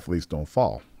 athletes don't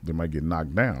fall. They might get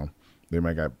knocked down. They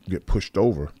might get pushed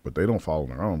over, but they don't fall on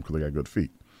their own because they got good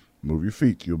feet. Move your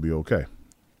feet, you'll be okay.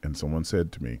 And someone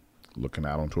said to me, looking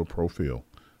out onto a pro field,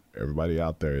 everybody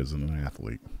out there isn't an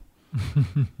athlete.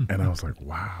 And I was like,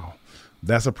 wow.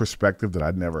 That's a perspective that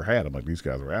I'd never had. I'm like, these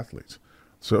guys are athletes.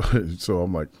 So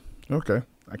I'm like, okay,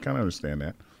 I kind of understand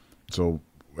that. So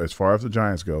as far as the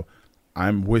Giants go,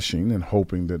 I'm wishing and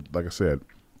hoping that, like I said,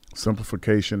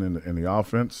 simplification in the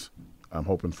offense. I'm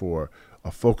hoping for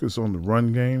a focus on the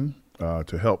run game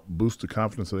to help boost the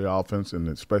confidence of the offense, and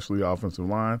especially the offensive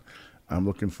line. I'm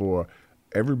looking for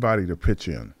everybody to pitch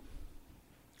in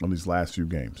on these last few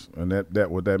games. And that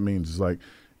what that means is, like,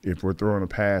 if we're throwing a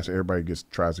pass, everybody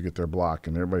tries to get their block,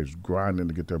 and everybody's grinding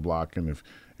to get their block. And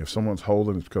if someone's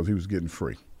holding, it's because he was getting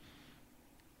free.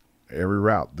 Every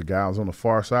route, the guys on the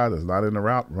far side that's not in the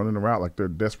route, running the route like they're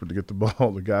desperate to get the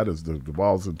ball. The guy that's the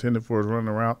ball is intended for is running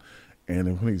the route. And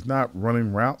when he's not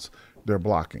running routes, they're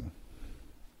blocking.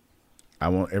 I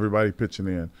want everybody pitching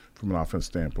in from an offense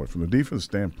standpoint. From the defense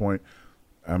standpoint,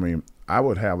 I mean, I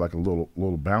would have like a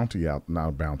little bounty out. Not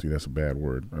a bounty, that's a bad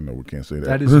word. I know we can't say that.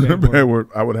 That is a bad word.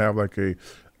 I would have like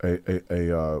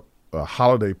a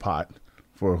holiday pot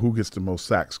for who gets the most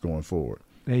sacks going forward.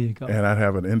 There you go. And I'd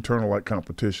have an internal like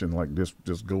competition, like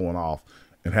just going off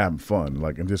and having fun,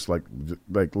 like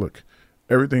look,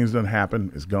 everything's done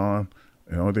happened, it's gone,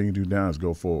 and the only thing you do now is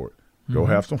go forward, go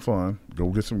have some fun, go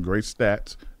get some great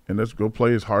stats, and let's go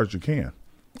play as hard as you can.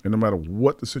 And no matter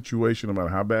what the situation, no matter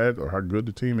how bad or how good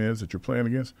the team is that you're playing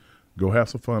against, go have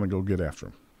some fun and go get after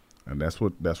them. And that's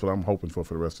what I'm hoping for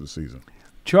the rest of the season.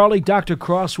 Charlie, Dr.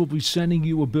 Cross will be sending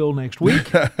you a bill next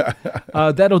week.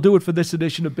 That'll do it for this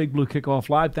edition of Big Blue Kickoff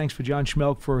Live. Thanks for John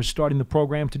Schmelk for starting the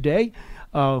program today.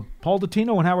 Paul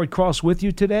Dottino and Howard Cross with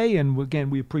you today. And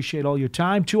again, we appreciate all your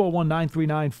time.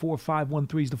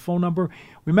 201-939-4513 is the phone number.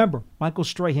 Remember, Michael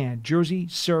Strahan, jersey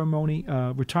ceremony,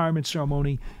 retirement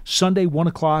ceremony, Sunday, 1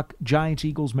 o'clock,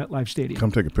 Giants-Eagles, MetLife Stadium.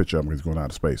 Come take a picture of him. He's going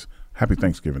out of space. Happy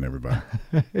Thanksgiving, everybody.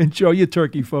 Enjoy your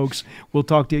turkey, folks. We'll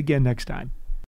talk to you again next time.